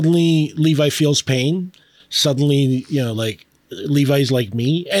 Suddenly Levi feels pain. Suddenly, like, Levi's like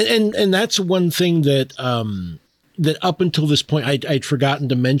me. And that's one thing that, that up until this point, I'd forgotten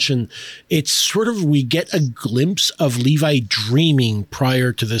to mention. It's sort of, we get a glimpse of Levi dreaming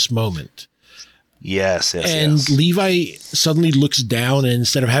prior to this moment. Yes. And Levi suddenly looks down, and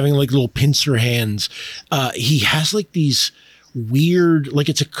instead of having, like, little pincer hands, he has, like, these weird, like,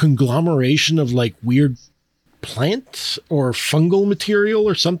 it's a conglomeration of, like, weird plant or fungal material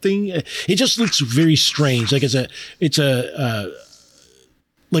or something. It just looks very strange. Like, it's a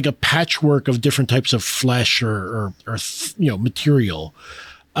like a patchwork of different types of flesh or material.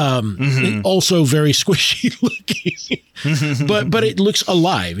 Also very squishy looking, but it looks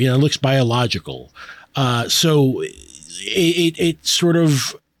alive, it looks biological. So it sort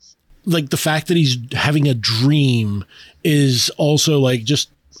of like the fact that he's having a dream is also like just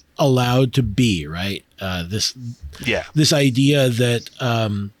allowed to be, right? This idea that,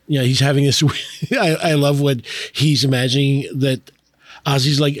 he's having this, I love what he's imagining that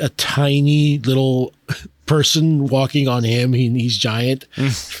Ozzy's like a tiny little person walking on him. He's giant.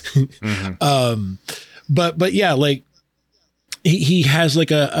 Mm-hmm. But yeah, like he has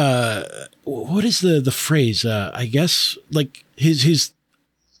like what is the phrase? I guess like his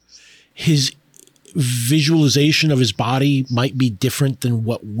visualization of his body might be different than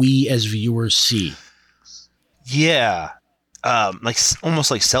what we as viewers see. Yeah. Like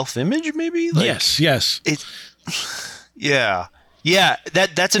almost like self-image, maybe? Like, yes. Yeah.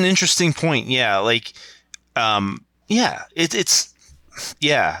 That's an interesting point. Yeah. Like,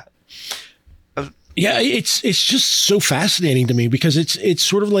 it's just so fascinating to me because it's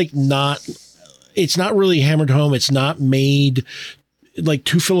sort of like it's not really hammered home. It's not made like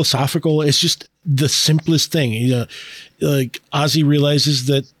too philosophical. It's just the simplest thing. Like Ozzy realizes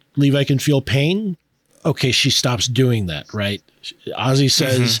that Levi can feel pain. Okay, she stops doing that, right? Ozzy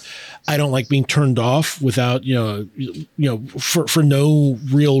says, I don't like being turned off without, for no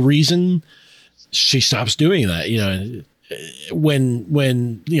real reason. She stops doing that.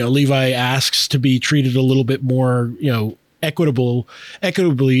 When Levi asks to be treated a little bit more, equitably,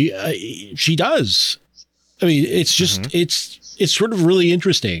 she does. I mean, it's just, it's sort of really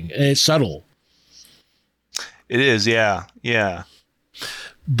interesting and it's subtle. It is. Yeah. Yeah.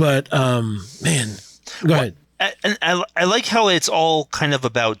 But, man, go ahead. And I like how it's all kind of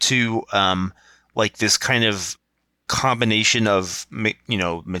about too, like this kind of combination of,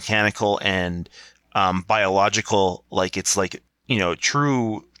 mechanical and, biological, like it's like,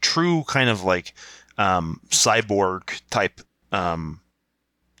 true kind of like, cyborg type,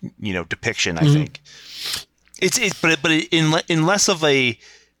 depiction, I think. But in less of a,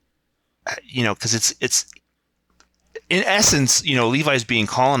 cause it's in essence, Levi's being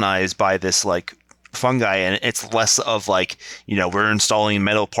colonized by this like fungi, and it's less of like, we're installing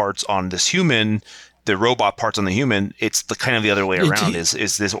metal parts on this human, the robot parts on the human. It's the kind of the other way around. Is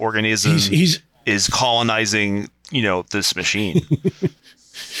this organism is colonizing, this machine.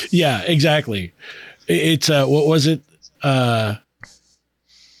 Yeah, exactly. It's what was it?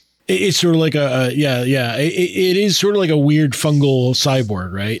 It's sort of like it is sort of like a weird fungal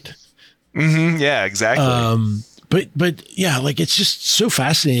cyborg, right? Mm-hmm. Yeah, exactly. But yeah, like it's just so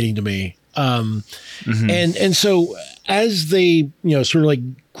fascinating to me. And so as they, sort of like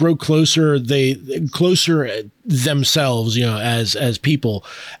grow closer, closer themselves, as people,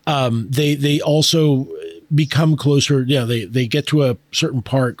 they also become closer. They get to a certain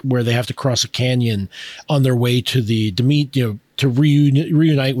part where they have to cross a canyon on their way to the Demeter, to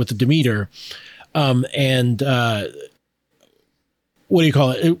reunite with the Demeter. What do you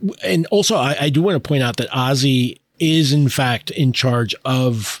call it? And also I do want to point out that Ozzy is in fact in charge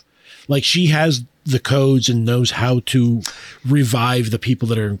of, like, she has the codes and knows how to revive the people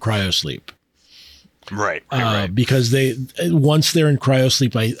that are in cryosleep. Right. Because once they're in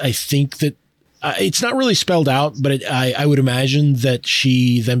cryosleep, I think that it's not really spelled out, but I would imagine that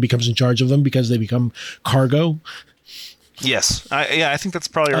she then becomes in charge of them because they become cargo. Yes. I think that's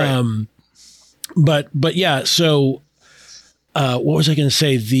probably right. But yeah, so what was I going to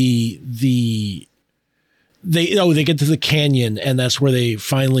say? They get to the canyon, and that's where they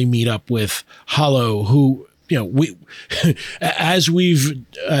finally meet up with Hollow, who, we as we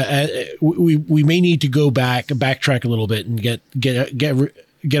may need to go backtrack a little bit and get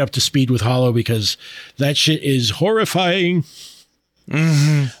up to speed with Hollow, because that shit is horrifying.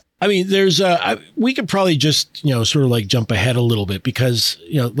 Mm-hmm. I mean, there's we could probably just, sort of like jump ahead a little bit, because,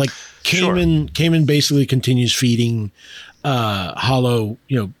 like Cayman basically continues feeding Hollow,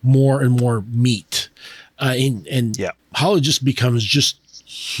 more and more meat. And Hollow just becomes just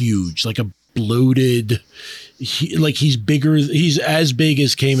huge, like a bloated, he's bigger. He's as big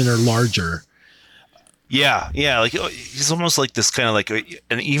as Cayman or larger. Yeah. Like he's almost like this kind of like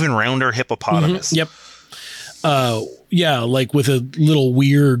an even rounder hippopotamus. Mm-hmm. Yep. Like with a little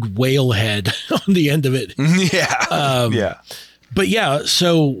weird whale head on the end of it. Yeah. But yeah,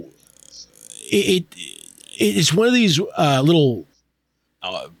 so it's one of these little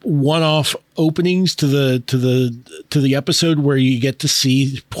one-off openings to the episode where you get to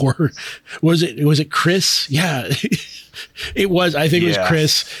see poor, was it Chris? Yeah, it was. I think it was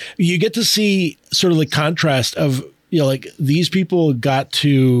Chris. You get to see sort of the contrast of, like these people got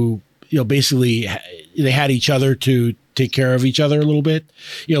to, basically they had each other to take care of each other a little bit.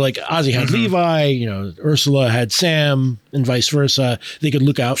 You know, like Ozzy had Levi, you know, Ursula had Sam, and vice versa. They could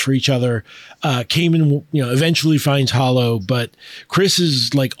look out for each other. Cayman, you know, eventually finds Hollow, but Chris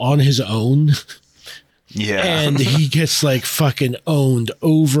is like on his own. Yeah. And he gets like fucking owned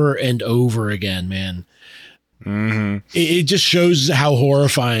over and over again, man. Mm-hmm. It just shows how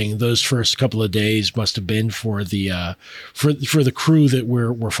horrifying those first couple of days must have been for the for the crew that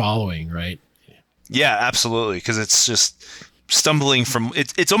we're following, right? Yeah, absolutely. Because it's just stumbling from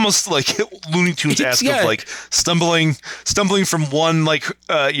it's almost like Looney Tunes esque of like stumbling from one like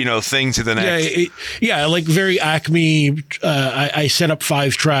thing to the next. Yeah, like very Acme. I set up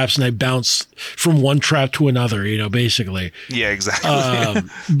 5 traps and I bounce from one trap to another. You know, basically. Yeah, exactly.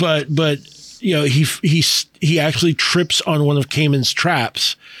 But you know, he actually trips on one of Cayman's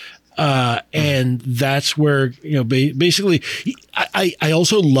traps. And that's where, you know, basically I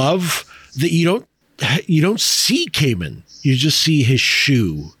also love that you don't see Cayman. You just see his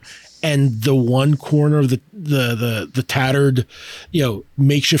shoe and the one corner of the tattered, you know,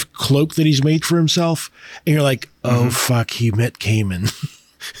 makeshift cloak that he's made for himself. And you're like, oh fuck, he met Cayman.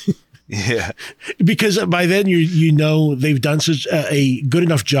 Yeah. Because by then you know they've done such a good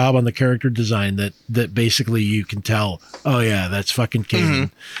enough job on the character design that basically you can tell, oh yeah, that's fucking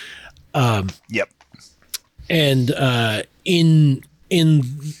Cayman. Yep. And in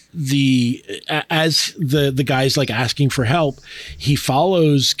the as the guy's like asking for help, he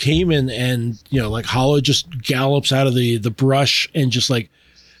follows Cayman, and you know, like Hollow just gallops out of the brush and just like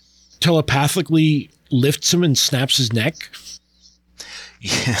telepathically lifts him and snaps his neck.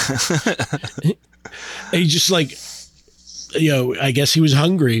 Yeah. And he just like, you know, I guess he was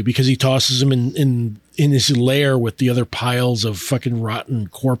hungry because he tosses him in his lair with the other piles of fucking rotten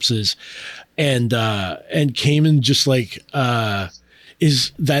corpses. And Cayman just like,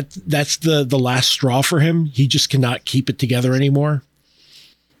 that's the last straw for him. He just cannot keep it together anymore.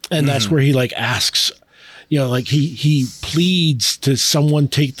 And that's where he like asks, you know, like he pleads to someone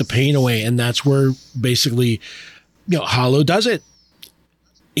take the pain away. And that's where basically, you know, Hollow does it.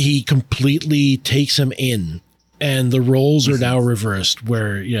 He completely takes him in, and the roles are now reversed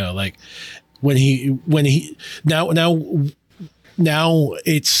where, you know, like when he now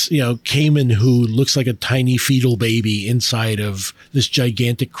it's, you know, Cayman who looks like a tiny fetal baby inside of this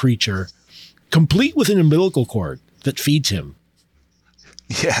gigantic creature, complete with an umbilical cord that feeds him.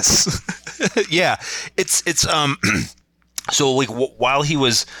 Yes. Yeah. It's so like while he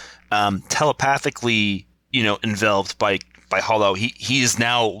was telepathically, you know, enveloped by Hollow, he is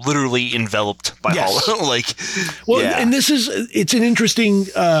now literally enveloped by Hollow. Like, well, yeah. And it's an interesting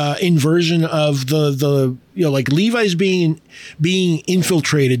inversion of the you know, like Levi's being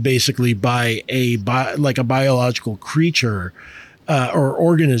infiltrated basically by a biological creature or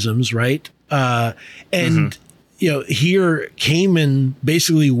organisms, right? And you know, here Cayman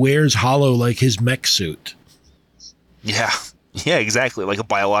basically wears Hollow like his mech suit. Yeah. Yeah, exactly. Like a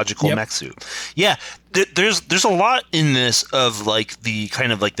biological mech suit. Yeah. There's a lot in this of like the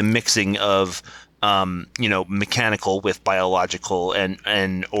kind of like the mixing of, you know, mechanical with biological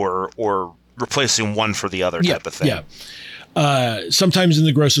and or replacing one for the other type of thing. Yeah. Sometimes in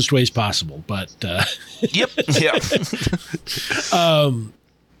the grossest ways possible, but, Yep. Yeah.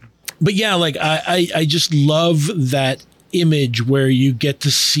 But yeah, like I just love that image where you get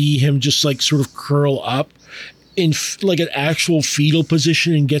to see him just like sort of curl up in like an actual fetal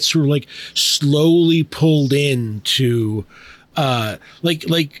position and gets sort of like slowly pulled into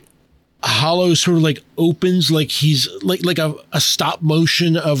like Hollow sort of like opens like he's like a stop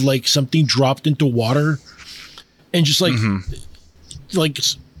motion of like something dropped into water and just like like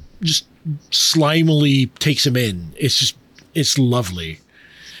just slimily takes him in. It's lovely.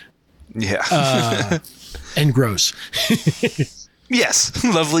 Yeah. And gross. Yes,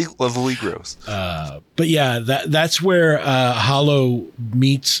 lovely, gross. But yeah, that's where Hollow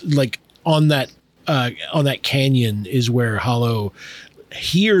meets, like on that canyon is where Hollow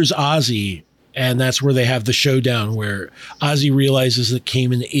hears Ozzy, and that's where they have the showdown where Ozzy realizes that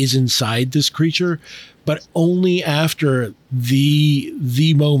Cayman is inside this creature, but only after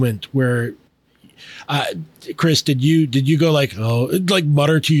the moment where. Chris, did you go like, oh, like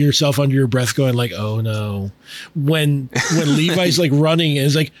mutter to yourself under your breath going like, oh no, when Levi's like running and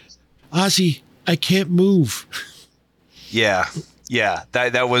is like, Ozzy, I can't move. Yeah.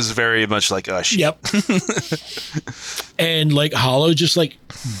 That was very much like, oh shit. Yep. And like Hollow just like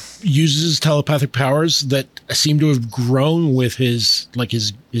uses his telepathic powers that seem to have grown with his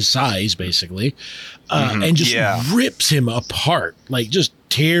size basically, and just rips him apart, like just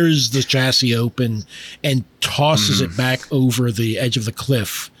tears the chassis open and tosses it back over the edge of the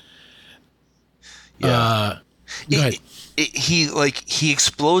cliff. Yeah. Go ahead. He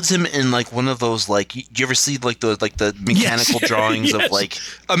explodes him in like one of those, like, you ever see like the mechanical drawings of like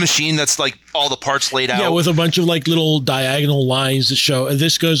a machine that's like all the parts laid out? Yeah, with a bunch of like little diagonal lines that show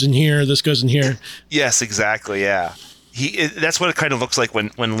this goes in here, this goes in here. Yes, exactly. Yeah, that's what it kind of looks like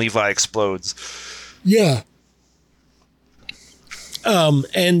when Levi explodes. Yeah.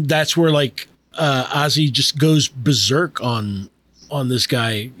 And that's where like Ozzy just goes berserk on this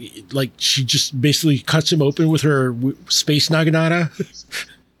guy. Like, she just basically cuts him open with her space naginata.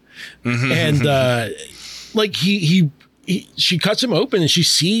 And like she cuts him open and she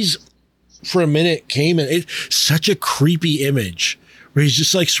sees for a minute Cayman. It's such a creepy image where he's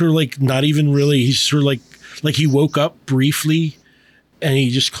just like sort of like not even really, he's sort of like he woke up briefly and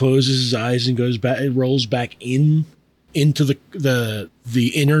he just closes his eyes and goes back, it rolls back into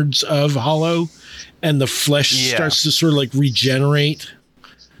the innards of Hollow, and the flesh starts to sort of like regenerate.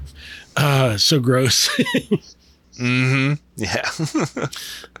 So gross. Yeah.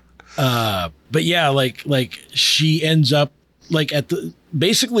 But yeah, like she ends up like at the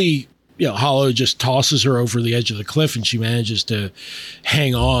basically, you know, Hollow just tosses her over the edge of the cliff, and she manages to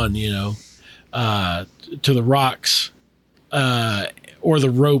hang on, you know, to the rocks, or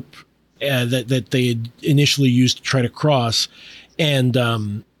the rope that they had initially used to try to cross, and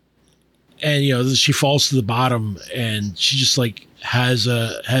you know, she falls to the bottom, and she just like has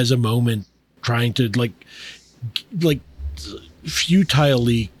a moment trying to like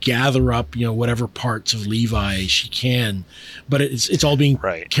futilely gather up, you know, whatever parts of Levi she can, but it's all being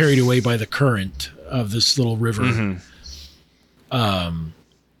carried away by the current of this little river.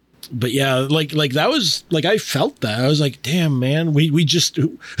 But yeah, like that was like, I felt that. I was like, damn, man, we just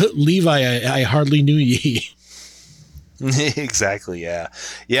Levi, I hardly knew ye. Exactly. Yeah.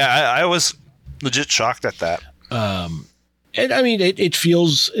 I was legit shocked at that. And I mean, it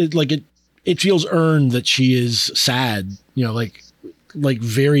feels it feels earned that she is sad, you know, like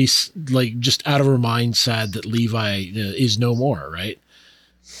very, like just out of her mind, sad that Levi is no more. Right.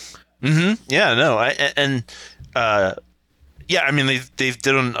 Yeah, no. Yeah, I mean, they've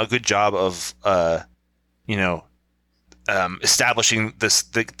done a good job of, you know, establishing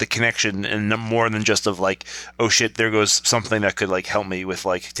the connection, and more than just of like, oh shit, there goes something that could like help me with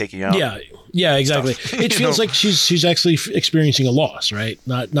like taking out. Yeah, exactly. It feels like she's actually experiencing a loss, right?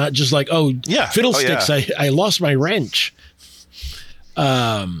 Not just like, oh yeah, fiddlesticks, I lost my wrench.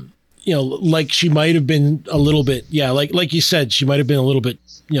 You know, like she might have been a little bit, like you said, she might have been a little bit,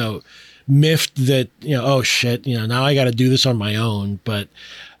 you know, miffed that, you know, oh shit, you know, now I got to do this on my own. But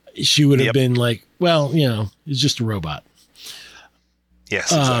she would have been like, well, you know, it's just a robot.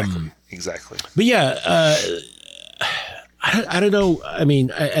 Yes, exactly. But yeah, I don't know. I mean,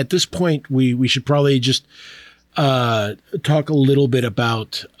 at this point, we should probably just talk a little bit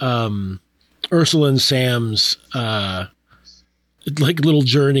about Ursula and Sam's like little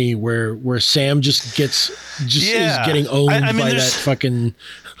journey where Sam is getting owned by that fucking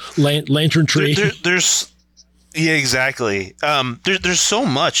lantern tree. There's exactly. There's so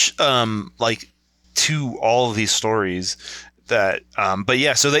much like to all of these stories that but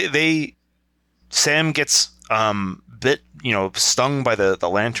yeah, so Sam gets bit, you know, stung by the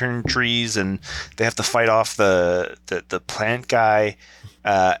lantern trees, and they have to fight off the plant guy,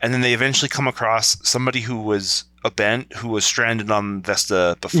 and then they eventually come across somebody who was stranded on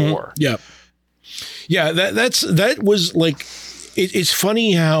Vesta before. Yeah that was like, it's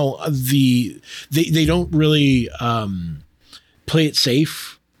funny how they don't really play it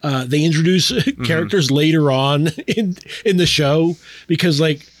safe. They introduce characters later on in the show because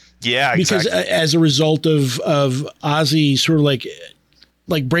as a result of Ozzy sort of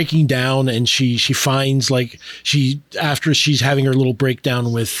like breaking down, and she finds after she's having her little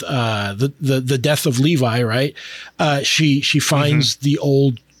breakdown with the death of Levi, right? She finds the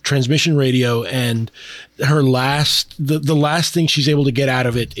old transmission radio, and her the last thing she's able to get out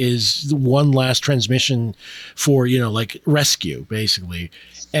of it is one last transmission for, you know, like rescue basically.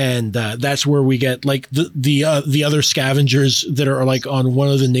 And that's where we get like the other scavengers that are like on one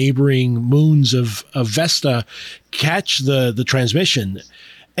of the neighboring moons of Vesta catch the transmission,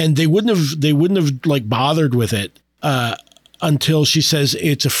 and they wouldn't have like bothered with it until she says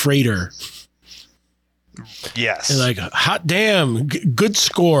it's a freighter. Yes. And like, hot damn, good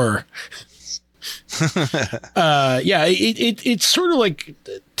score. Yeah, it sort of like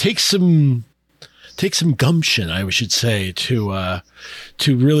takes some gumption, I should say, to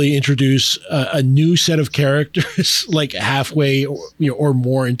really introduce a new set of characters like halfway or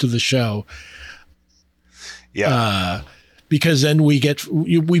more into the show. Yeah. because then we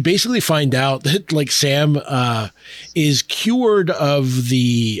basically find out that like Sam is cured of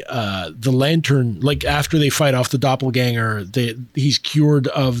the lantern. Like after they fight off the doppelganger, he's cured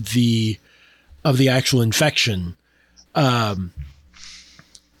of the actual infection.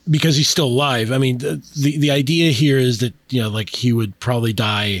 Because he's still alive. I mean, the idea here is that, like he would probably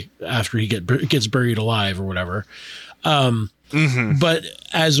die after he gets buried alive or whatever. But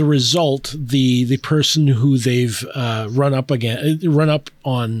as a result, the person who they've run up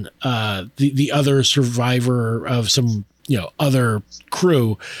on, the other survivor of some, other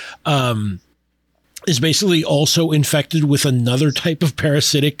crew, is basically also infected with another type of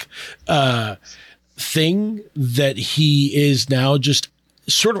parasitic thing that he is now just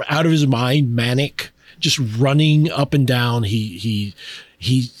sort of out of his mind, manic, just running up and down. He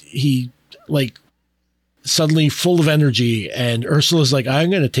like suddenly full of energy, and Ursula's like,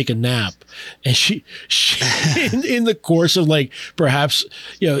 I'm going to take a nap. And she in the course of like perhaps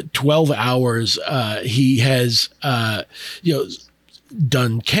 12 hours, he has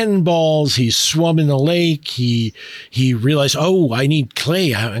done cannonballs. He's swum in the lake. He realized, oh, I need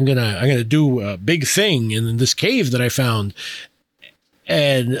clay. I'm gonna do a big thing in this cave that I found.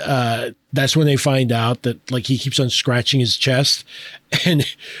 And that's when they find out that like he keeps on scratching his chest, and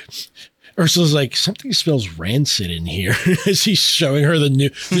Ursula's like, something smells rancid in here. As he's showing her the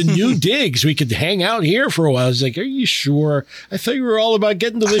new digs. We could hang out here for a while. He's like, are you sure? I thought you were all about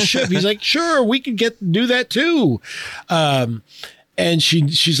getting to the ship. He's like, sure, we could do that too. And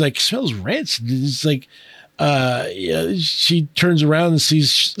she's like, smells rancid. It's like, she turns around and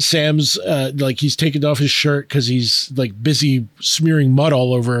sees Sam's like he's taken off his shirt because he's like busy smearing mud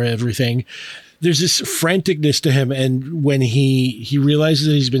all over everything. There's this franticness to him, and when he realizes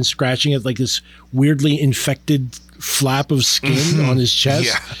that he's been scratching at like this weirdly infected flap of skin on his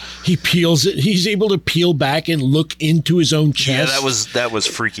chest, he peels it. He's able to peel back and look into his own chest. Yeah, that was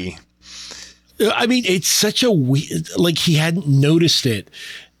freaky. I mean, it's such a weird, like he hadn't noticed it.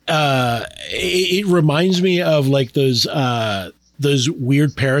 It reminds me of like those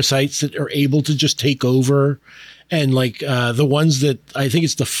weird parasites that are able to just take over, and like the ones that I think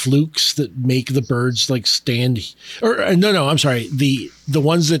it's the flukes that make the birds like stand, or no, I'm sorry, the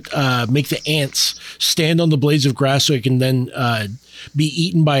ones that make the ants stand on the blades of grass so it can then be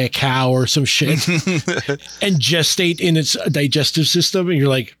eaten by a cow or some shit and gestate in its digestive system, and you're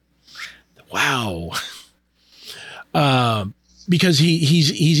like, wow. Because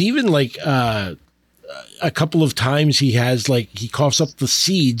he's even like a couple of times he coughs up the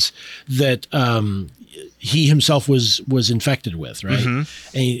seeds that he himself was infected with, right?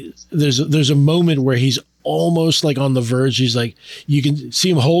 Mm-hmm. And there's a moment where he's almost like on the verge. He's like, you can see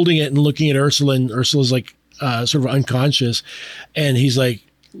him holding it and looking at Ursula, and Ursula's like sort of unconscious, and he's like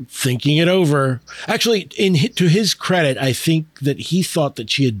thinking it over. Actually, to his credit, I think that he thought that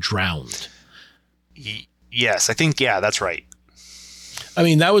she had drowned. Yes, I think that's right. I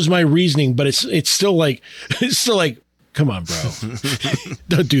mean, that was my reasoning, but it's still like, come on, bro,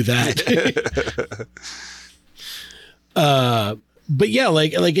 don't do that. But yeah,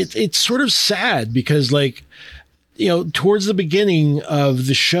 like it's sort of sad because like, towards the beginning of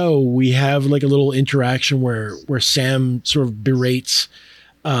the show, we have like a little interaction where Sam sort of berates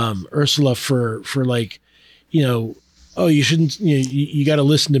Ursula for like, oh, you shouldn't, you got to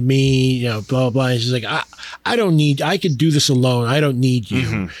listen to me, blah, blah, blah. And she's like, I could do this alone. I don't need you.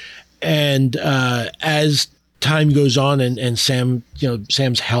 Mm-hmm. And as time goes on and Sam,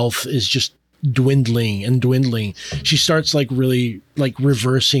 Sam's health is just dwindling, she starts like really like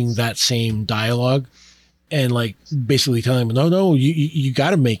reversing that same dialogue and like basically telling him, no, you got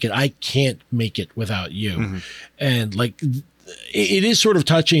to make it. I can't make it without you. Mm-hmm. And like, it is sort of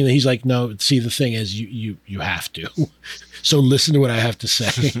touching that he's like, no, see, the thing is you have to. So listen to what I have to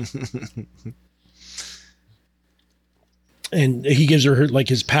say. And he gives her like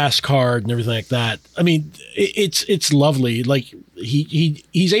his pass card and everything like that. I mean, it's lovely. Like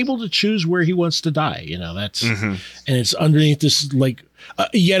he's able to choose where he wants to die. That's, mm-hmm. And it's underneath this like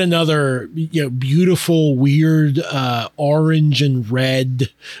yet another beautiful, weird orange and red,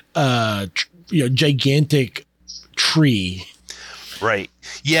 gigantic tree. Right.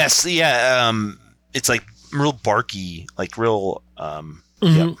 Yes. Yeah. It's like real barky, like real. Mm-hmm.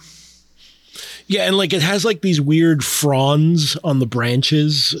 Yeah. Yeah, and like it has like these weird fronds on the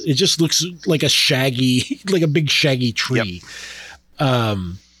branches. It just looks like like a big shaggy tree.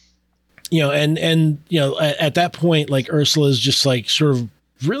 Yep. At that point, like Ursula is just like sort of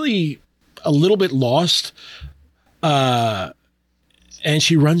really a little bit lost. And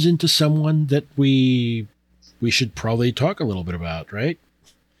she runs into someone that we should probably talk a little bit about, right?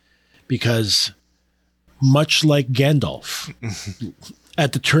 Because much like Gandalf,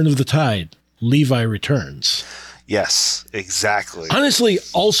 at the turn of the tide, Levi returns. Yes, exactly. Honestly,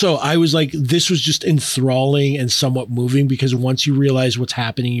 also, I was like, this was just enthralling and somewhat moving because once you realize what's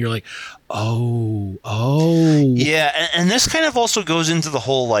happening, you're like, oh. Yeah, and this kind of also goes into the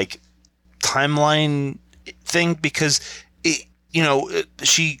whole like timeline thing because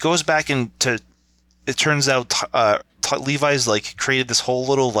she goes back into. It turns out Levi's like created this whole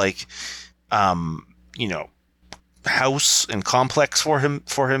little like, house and complex for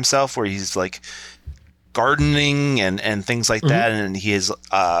himself where he's like gardening and things like that, and he is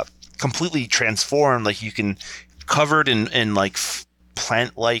completely transformed. Like you can covered in like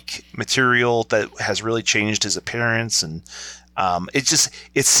plant-like material that has really changed his appearance, and it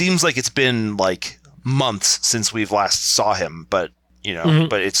seems like it's been like months since we've last saw him, but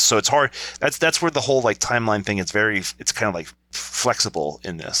but it's hard. That's where the whole like timeline thing it's kind of like flexible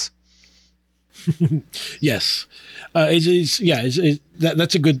in this. Yes,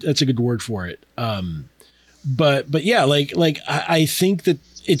 that's a good word for it. But yeah, like I think that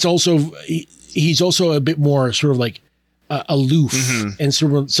it's also he's also a bit more sort of like aloof and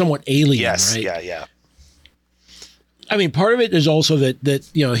sort of somewhat alien. Yes, right? yeah. I mean, part of it is also that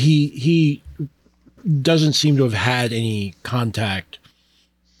he doesn't seem to have had any contact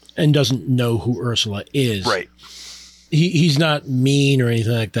and doesn't know who Ursula is. Right. He's not mean or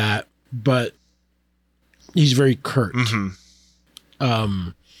anything like that, but he's very curt.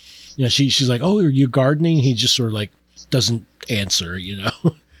 She's like, "Oh, are you gardening?" He just sort of like doesn't answer,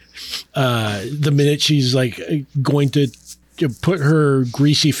 the minute she's like going to put her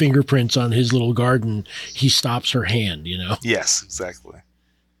greasy fingerprints on his little garden, he stops her hand, Yes, exactly.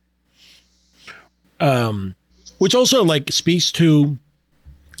 Which also like speaks to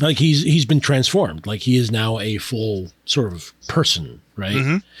like he's been transformed. Like he is now a full sort of person,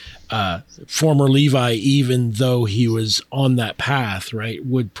 right? Former Levi, even though he was on that path, right,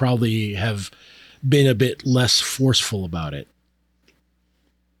 would probably have been a bit less forceful about it.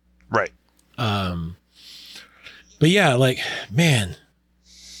 Right. But yeah, like, man,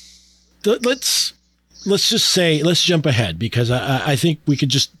 let's jump ahead because I think we could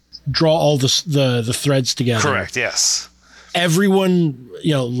just draw all the threads together. Correct. Yes. Everyone,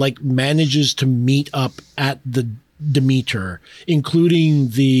 like manages to meet up at the Demeter,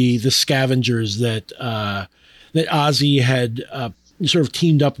 including the scavengers that Ozzy had sort of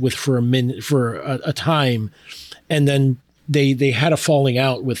teamed up with for a time, and then they had a falling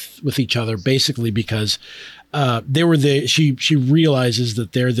out with each other basically because they were she realizes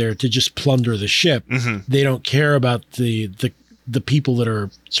that they're there to just plunder the ship. They don't care about the people that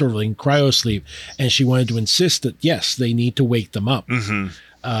are sort of in cryosleep, and she wanted to insist that yes, they need to wake them up.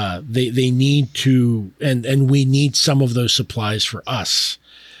 They need to, and we need some of those supplies for us.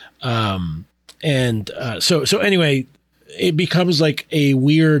 So anyway, it becomes like a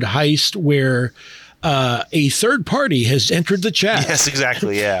weird heist where a third party has entered the chat. Yes,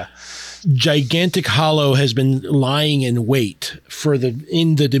 exactly. Yeah. Gigantic Hollow has been lying in wait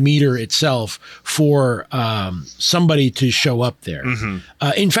in the Demeter itself for somebody to show up there.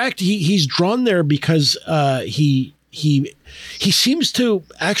 In fact, he's drawn there because he seems to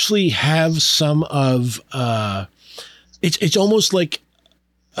actually have some of it's almost like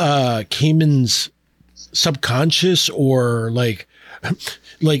Cayman's subconscious, or like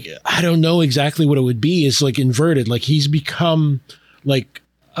I don't know exactly what it would be. It's like inverted. Like he's become like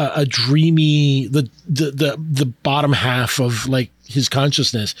a dreamy, the bottom half of like his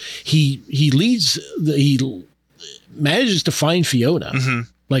consciousness. He manages to find Fiona,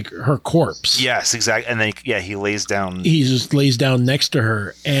 like her corpse. Yes, exactly. And then he lays down. He just lays down next to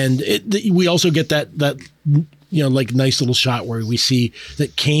her, and we also get that like nice little shot where we see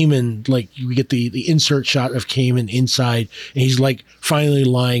that Cayman, like we get the insert shot of Cayman inside, and he's like finally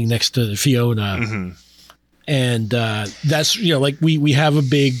lying next to Fiona. And that's like we have a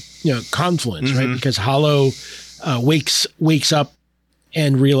big confluence, right? Because Hollow wakes up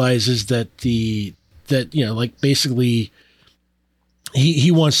and realizes that like basically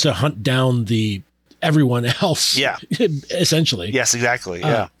he wants to hunt down everyone else. Yeah, essentially. Yes, exactly.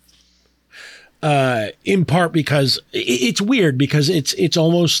 Yeah. In part because it's weird because it's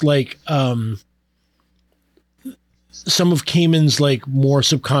almost like some of Cayman's like more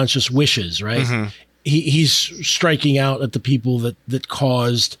subconscious wishes, right? He's striking out at the people that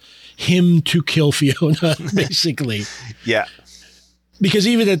caused him to kill Fiona, basically. Yeah. Because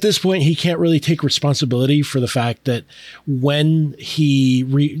even at this point, he can't really take responsibility for the fact that when he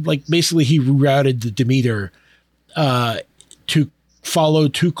basically he rerouted the Demeter to follow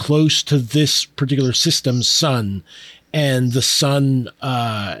too close to this particular system's sun, and the sun,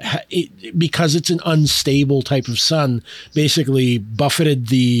 because it's an unstable type of sun, basically buffeted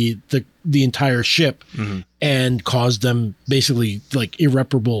the entire ship and caused them basically like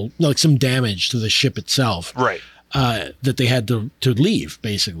irreparable, like some damage to the ship itself. Right. That they had to leave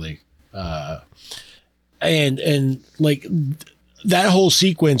basically. And like that whole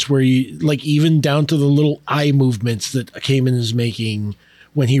sequence where you like even down to the little eye movements that Kamen is making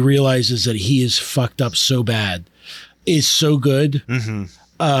when he realizes that he is fucked up so bad is so good.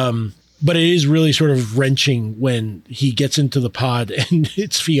 But it is really sort of wrenching when he gets into the pod and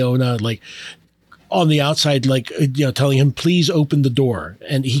it's Fiona like on the outside, like, telling him, please open the door.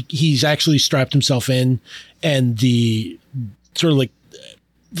 And he's actually strapped himself in, and the sort of like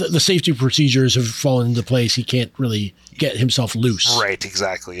the safety procedures have fallen into place. He can't really get himself loose. Right.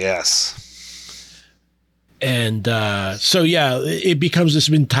 Exactly. Yes. And so, yeah, it becomes this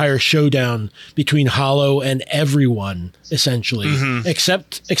entire showdown between Hollow and everyone, essentially,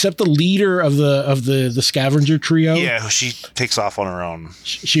 except the leader of the scavenger trio. Yeah, she takes off on her own.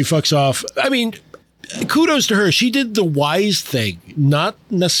 She fucks off. I mean, kudos to her. She did the wise thing, not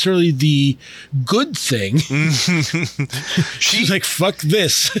necessarily the good thing. She's like, fuck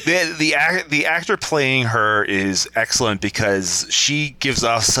this. The actor playing her is excellent because she gives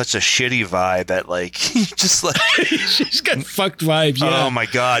off such a shitty vibe that like just like she's got fucked vibes. Yeah. Oh my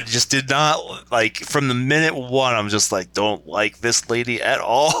God. Just did not like from the minute one. I'm just like, don't like this lady at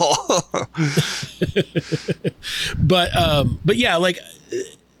all. But yeah, like,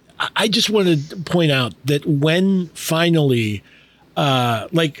 I just wanted to point out that when finally,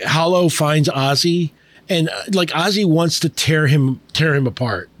 like Hollow finds Ozzy, and like Ozzy wants to tear him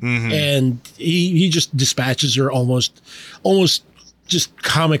apart, and he just dispatches her almost just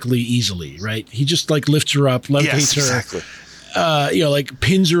comically easily, right? He just like lifts her up, levitates her, exactly. Like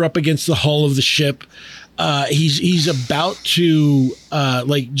pins her up against the hull of the ship. He's about to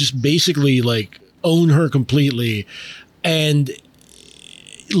like just basically like own her completely, and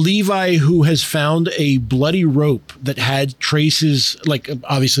Levi, who has found a bloody rope that had traces, like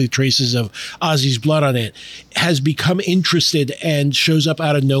obviously traces of Ozzy's blood on it, has become interested and shows up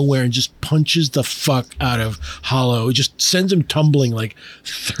out of nowhere and just punches the fuck out of Hollow. It just sends him tumbling like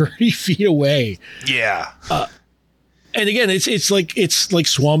 30 feet away. Yeah. And again, it's like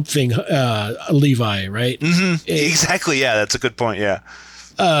Swamp Thing, Levi, right? Exactly. Yeah, that's a good point. Yeah.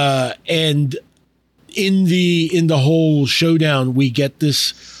 And in the whole showdown, we get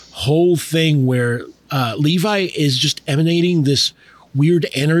this whole thing where Levi is just emanating this weird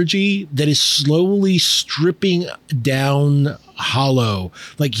energy that is slowly stripping down Hollow.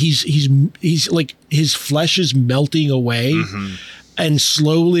 Like he's like his flesh is melting away and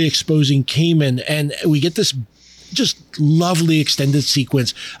slowly exposing Kamen. And we get this just lovely extended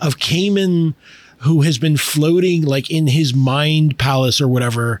sequence of Kamen, who has been floating like in his mind palace or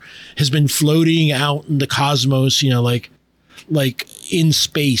whatever, has been floating out in the cosmos, like in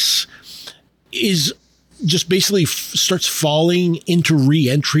space, is just basically starts falling into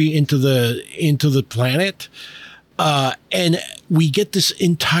re-entry into the planet. And we get this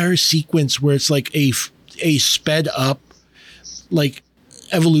entire sequence where it's like a sped up like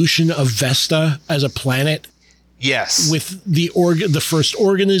evolution of Vesta as a planet. Yes. With the first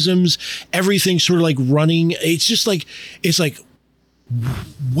organisms, everything sort of like running. It's just like,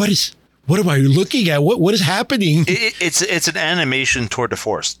 what am I looking at? What is happening? It's an animation tour de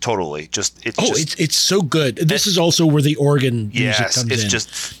force. Totally. It's so good. This is also where the organ music comes in. It's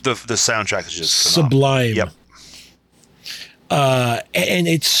just the soundtrack is just sublime. Yep. And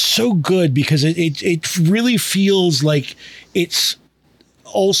it's so good because it really feels like it's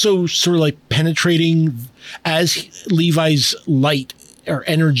also sort of like penetrating as Levi's light or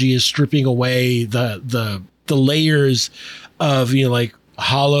energy is stripping away the layers of like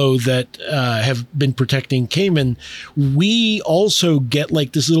Hollow that have been protecting Kamen. We also get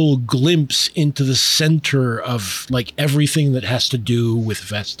like this little glimpse into the center of like everything that has to do with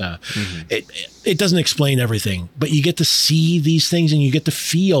Vesta. It doesn't explain everything, but you get to see these things and you get to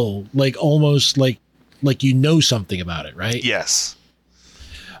feel like almost like something about it, right? Yes.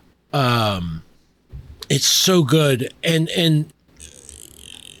 It's so good and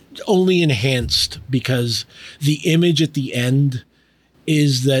only enhanced because the image at the end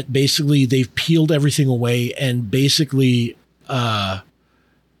is that basically they've peeled everything away and basically,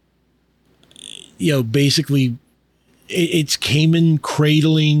 it's Kamen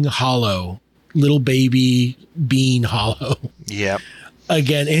cradling Hollow, little baby being Hollow. Yep.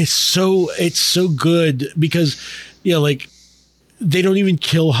 Again, it's so good because, like, they don't even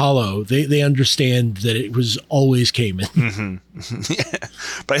kill Hollow. They understand that it was always Cayman. Yeah.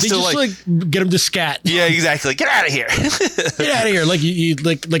 But I They still just get him to scat. Yeah, exactly. Get out of here. Get out of here. Like you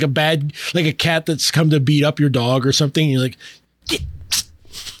like a cat that's come to beat up your dog or something. You're like, get.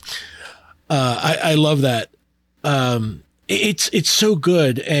 I love that. It's so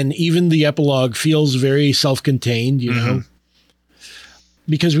good, and even the epilogue feels very self-contained, you know,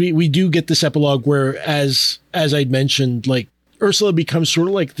 because we do get this epilogue where, as I'd mentioned, like Ursula becomes sort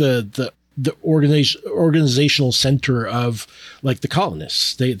of like the organizational center of like the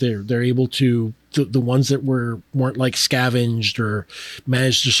colonists. They're able to the ones that weren't like scavenged or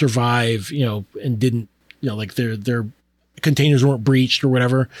managed to survive, you know, and didn't, you know, like their containers weren't breached or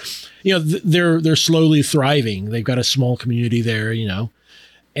whatever, you know, they're slowly thriving. They've got a small community there, you know,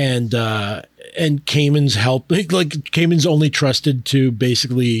 and Cayman's Cayman's only trusted to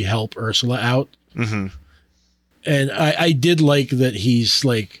basically help Ursula out. Mm-hmm. And I did like that he's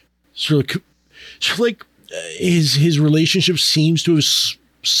like sort of like his relationship seems to have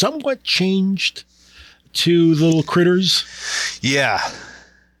somewhat changed to the little critters. Yeah.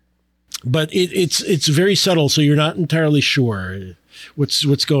 But it's very subtle, so you're not entirely sure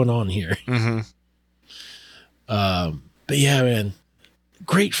what's going on here. Mm-hmm. But yeah, man,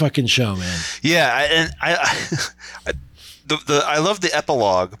 great fucking show, man. Yeah, and I love the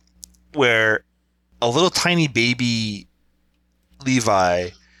epilogue where a little tiny baby Levi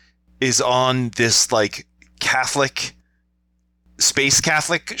is on this like space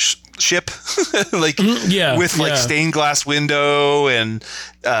Catholic ship, like with like stained glass window, and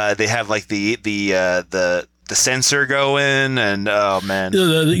they have like the sensor going, and oh man,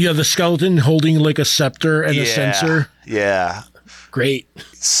 the skeleton holding like a scepter and a sensor. Yeah, great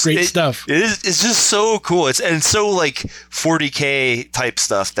stuff. It's just so cool. It's so like 40K type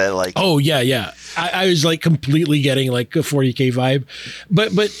stuff that like. Oh yeah. I was like completely getting like a 40K vibe,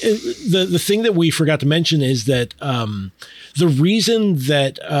 but the thing that we forgot to mention is that the reason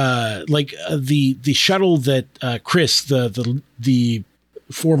that the shuttle that Chris, the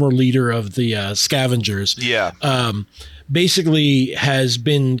former leader of the Scavengers, basically has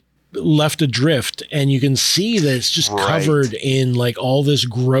been left adrift, and you can see that it's just covered in like all this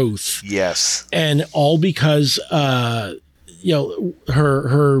growth. Yes, and all because you know,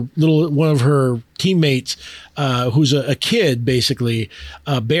 her little one of her teammates, who's a kid, basically,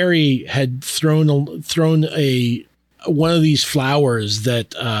 Barry had thrown one of these flowers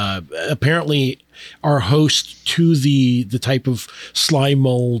that apparently are host to the type of slime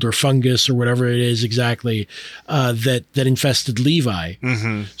mold or fungus or whatever it is exactly that infested Levi.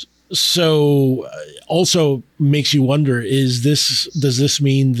 Mm-hmm. So also makes you wonder: does this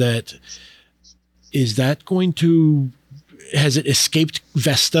mean that has it escaped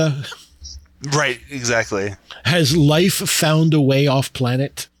Vesta? Right, exactly. Has life found a way off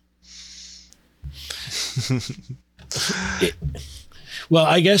planet? Well,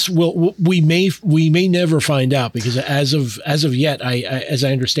 I guess we may never find out, because as of yet, as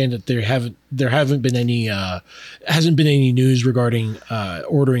I understand it, there hasn't been any news regarding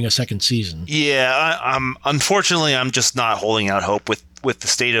ordering a second season. Yeah, unfortunately, I'm just not holding out hope with the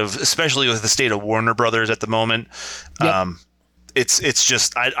state of, especially with the state of Warner Brothers at the moment. Yep. It's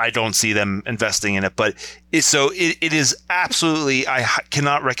just I don't see them investing in it, but it is absolutely, I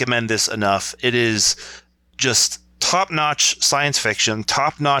cannot recommend this enough. It is just top-notch science fiction,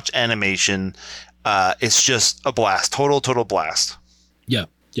 top-notch animation. It's just a blast, total blast. Yeah.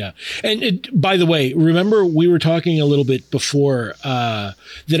 And by the way, remember we were talking a little bit before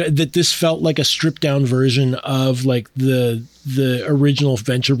that this felt like a stripped down version of like the original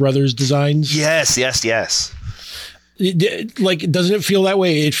Venture Brothers designs. Yes. Like, doesn't it feel that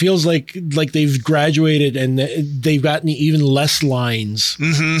way? It feels like they've graduated and they've gotten even less lines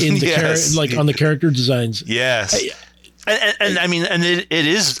in the on the character designs. Yes. And I mean, and it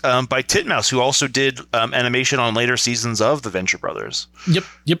is by Titmouse, who also did animation on later seasons of the Venture Brothers. Yep.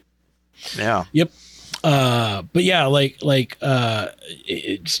 Yeah. Yep. But yeah,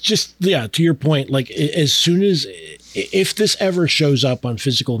 it's just, to your point, like as soon as, if this ever shows up on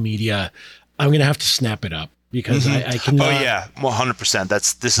physical media, I'm going to have to snap it up, because I cannot. Oh yeah, 100%.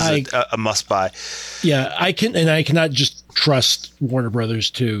 This is a must buy. Yeah, I cannot just trust Warner Brothers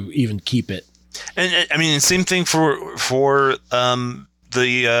to even keep it. And I mean, same thing for the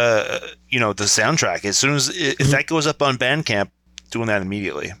soundtrack. As soon as if that goes up on Bandcamp, doing that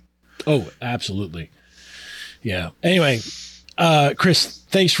immediately. Oh, absolutely. Yeah. Anyway, Chris,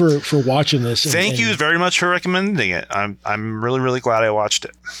 thanks for watching this. Thank you very much for recommending it. I'm really glad I watched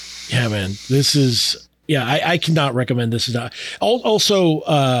it. Yeah, man. This is Yeah, I cannot recommend this. Also,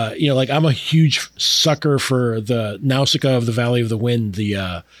 like I'm a huge sucker for the Nausicaa of the Valley of the Wind,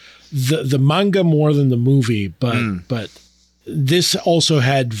 the manga more than the movie, but this also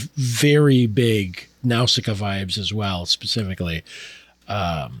had very big Nausicaa vibes as well, specifically.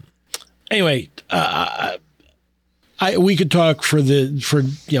 Anyway, we could talk for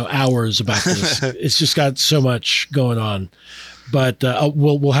hours about this. It's just got so much going on, but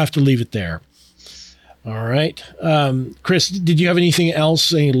we'll have to leave it there. All right, Chris, did you have anything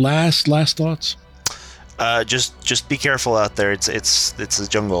else? Any last thoughts? Just be careful out there. It's a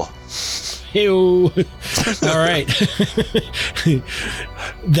jungle. All right.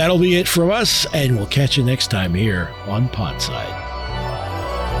 That'll be it from us, and we'll catch you next time here on Podside.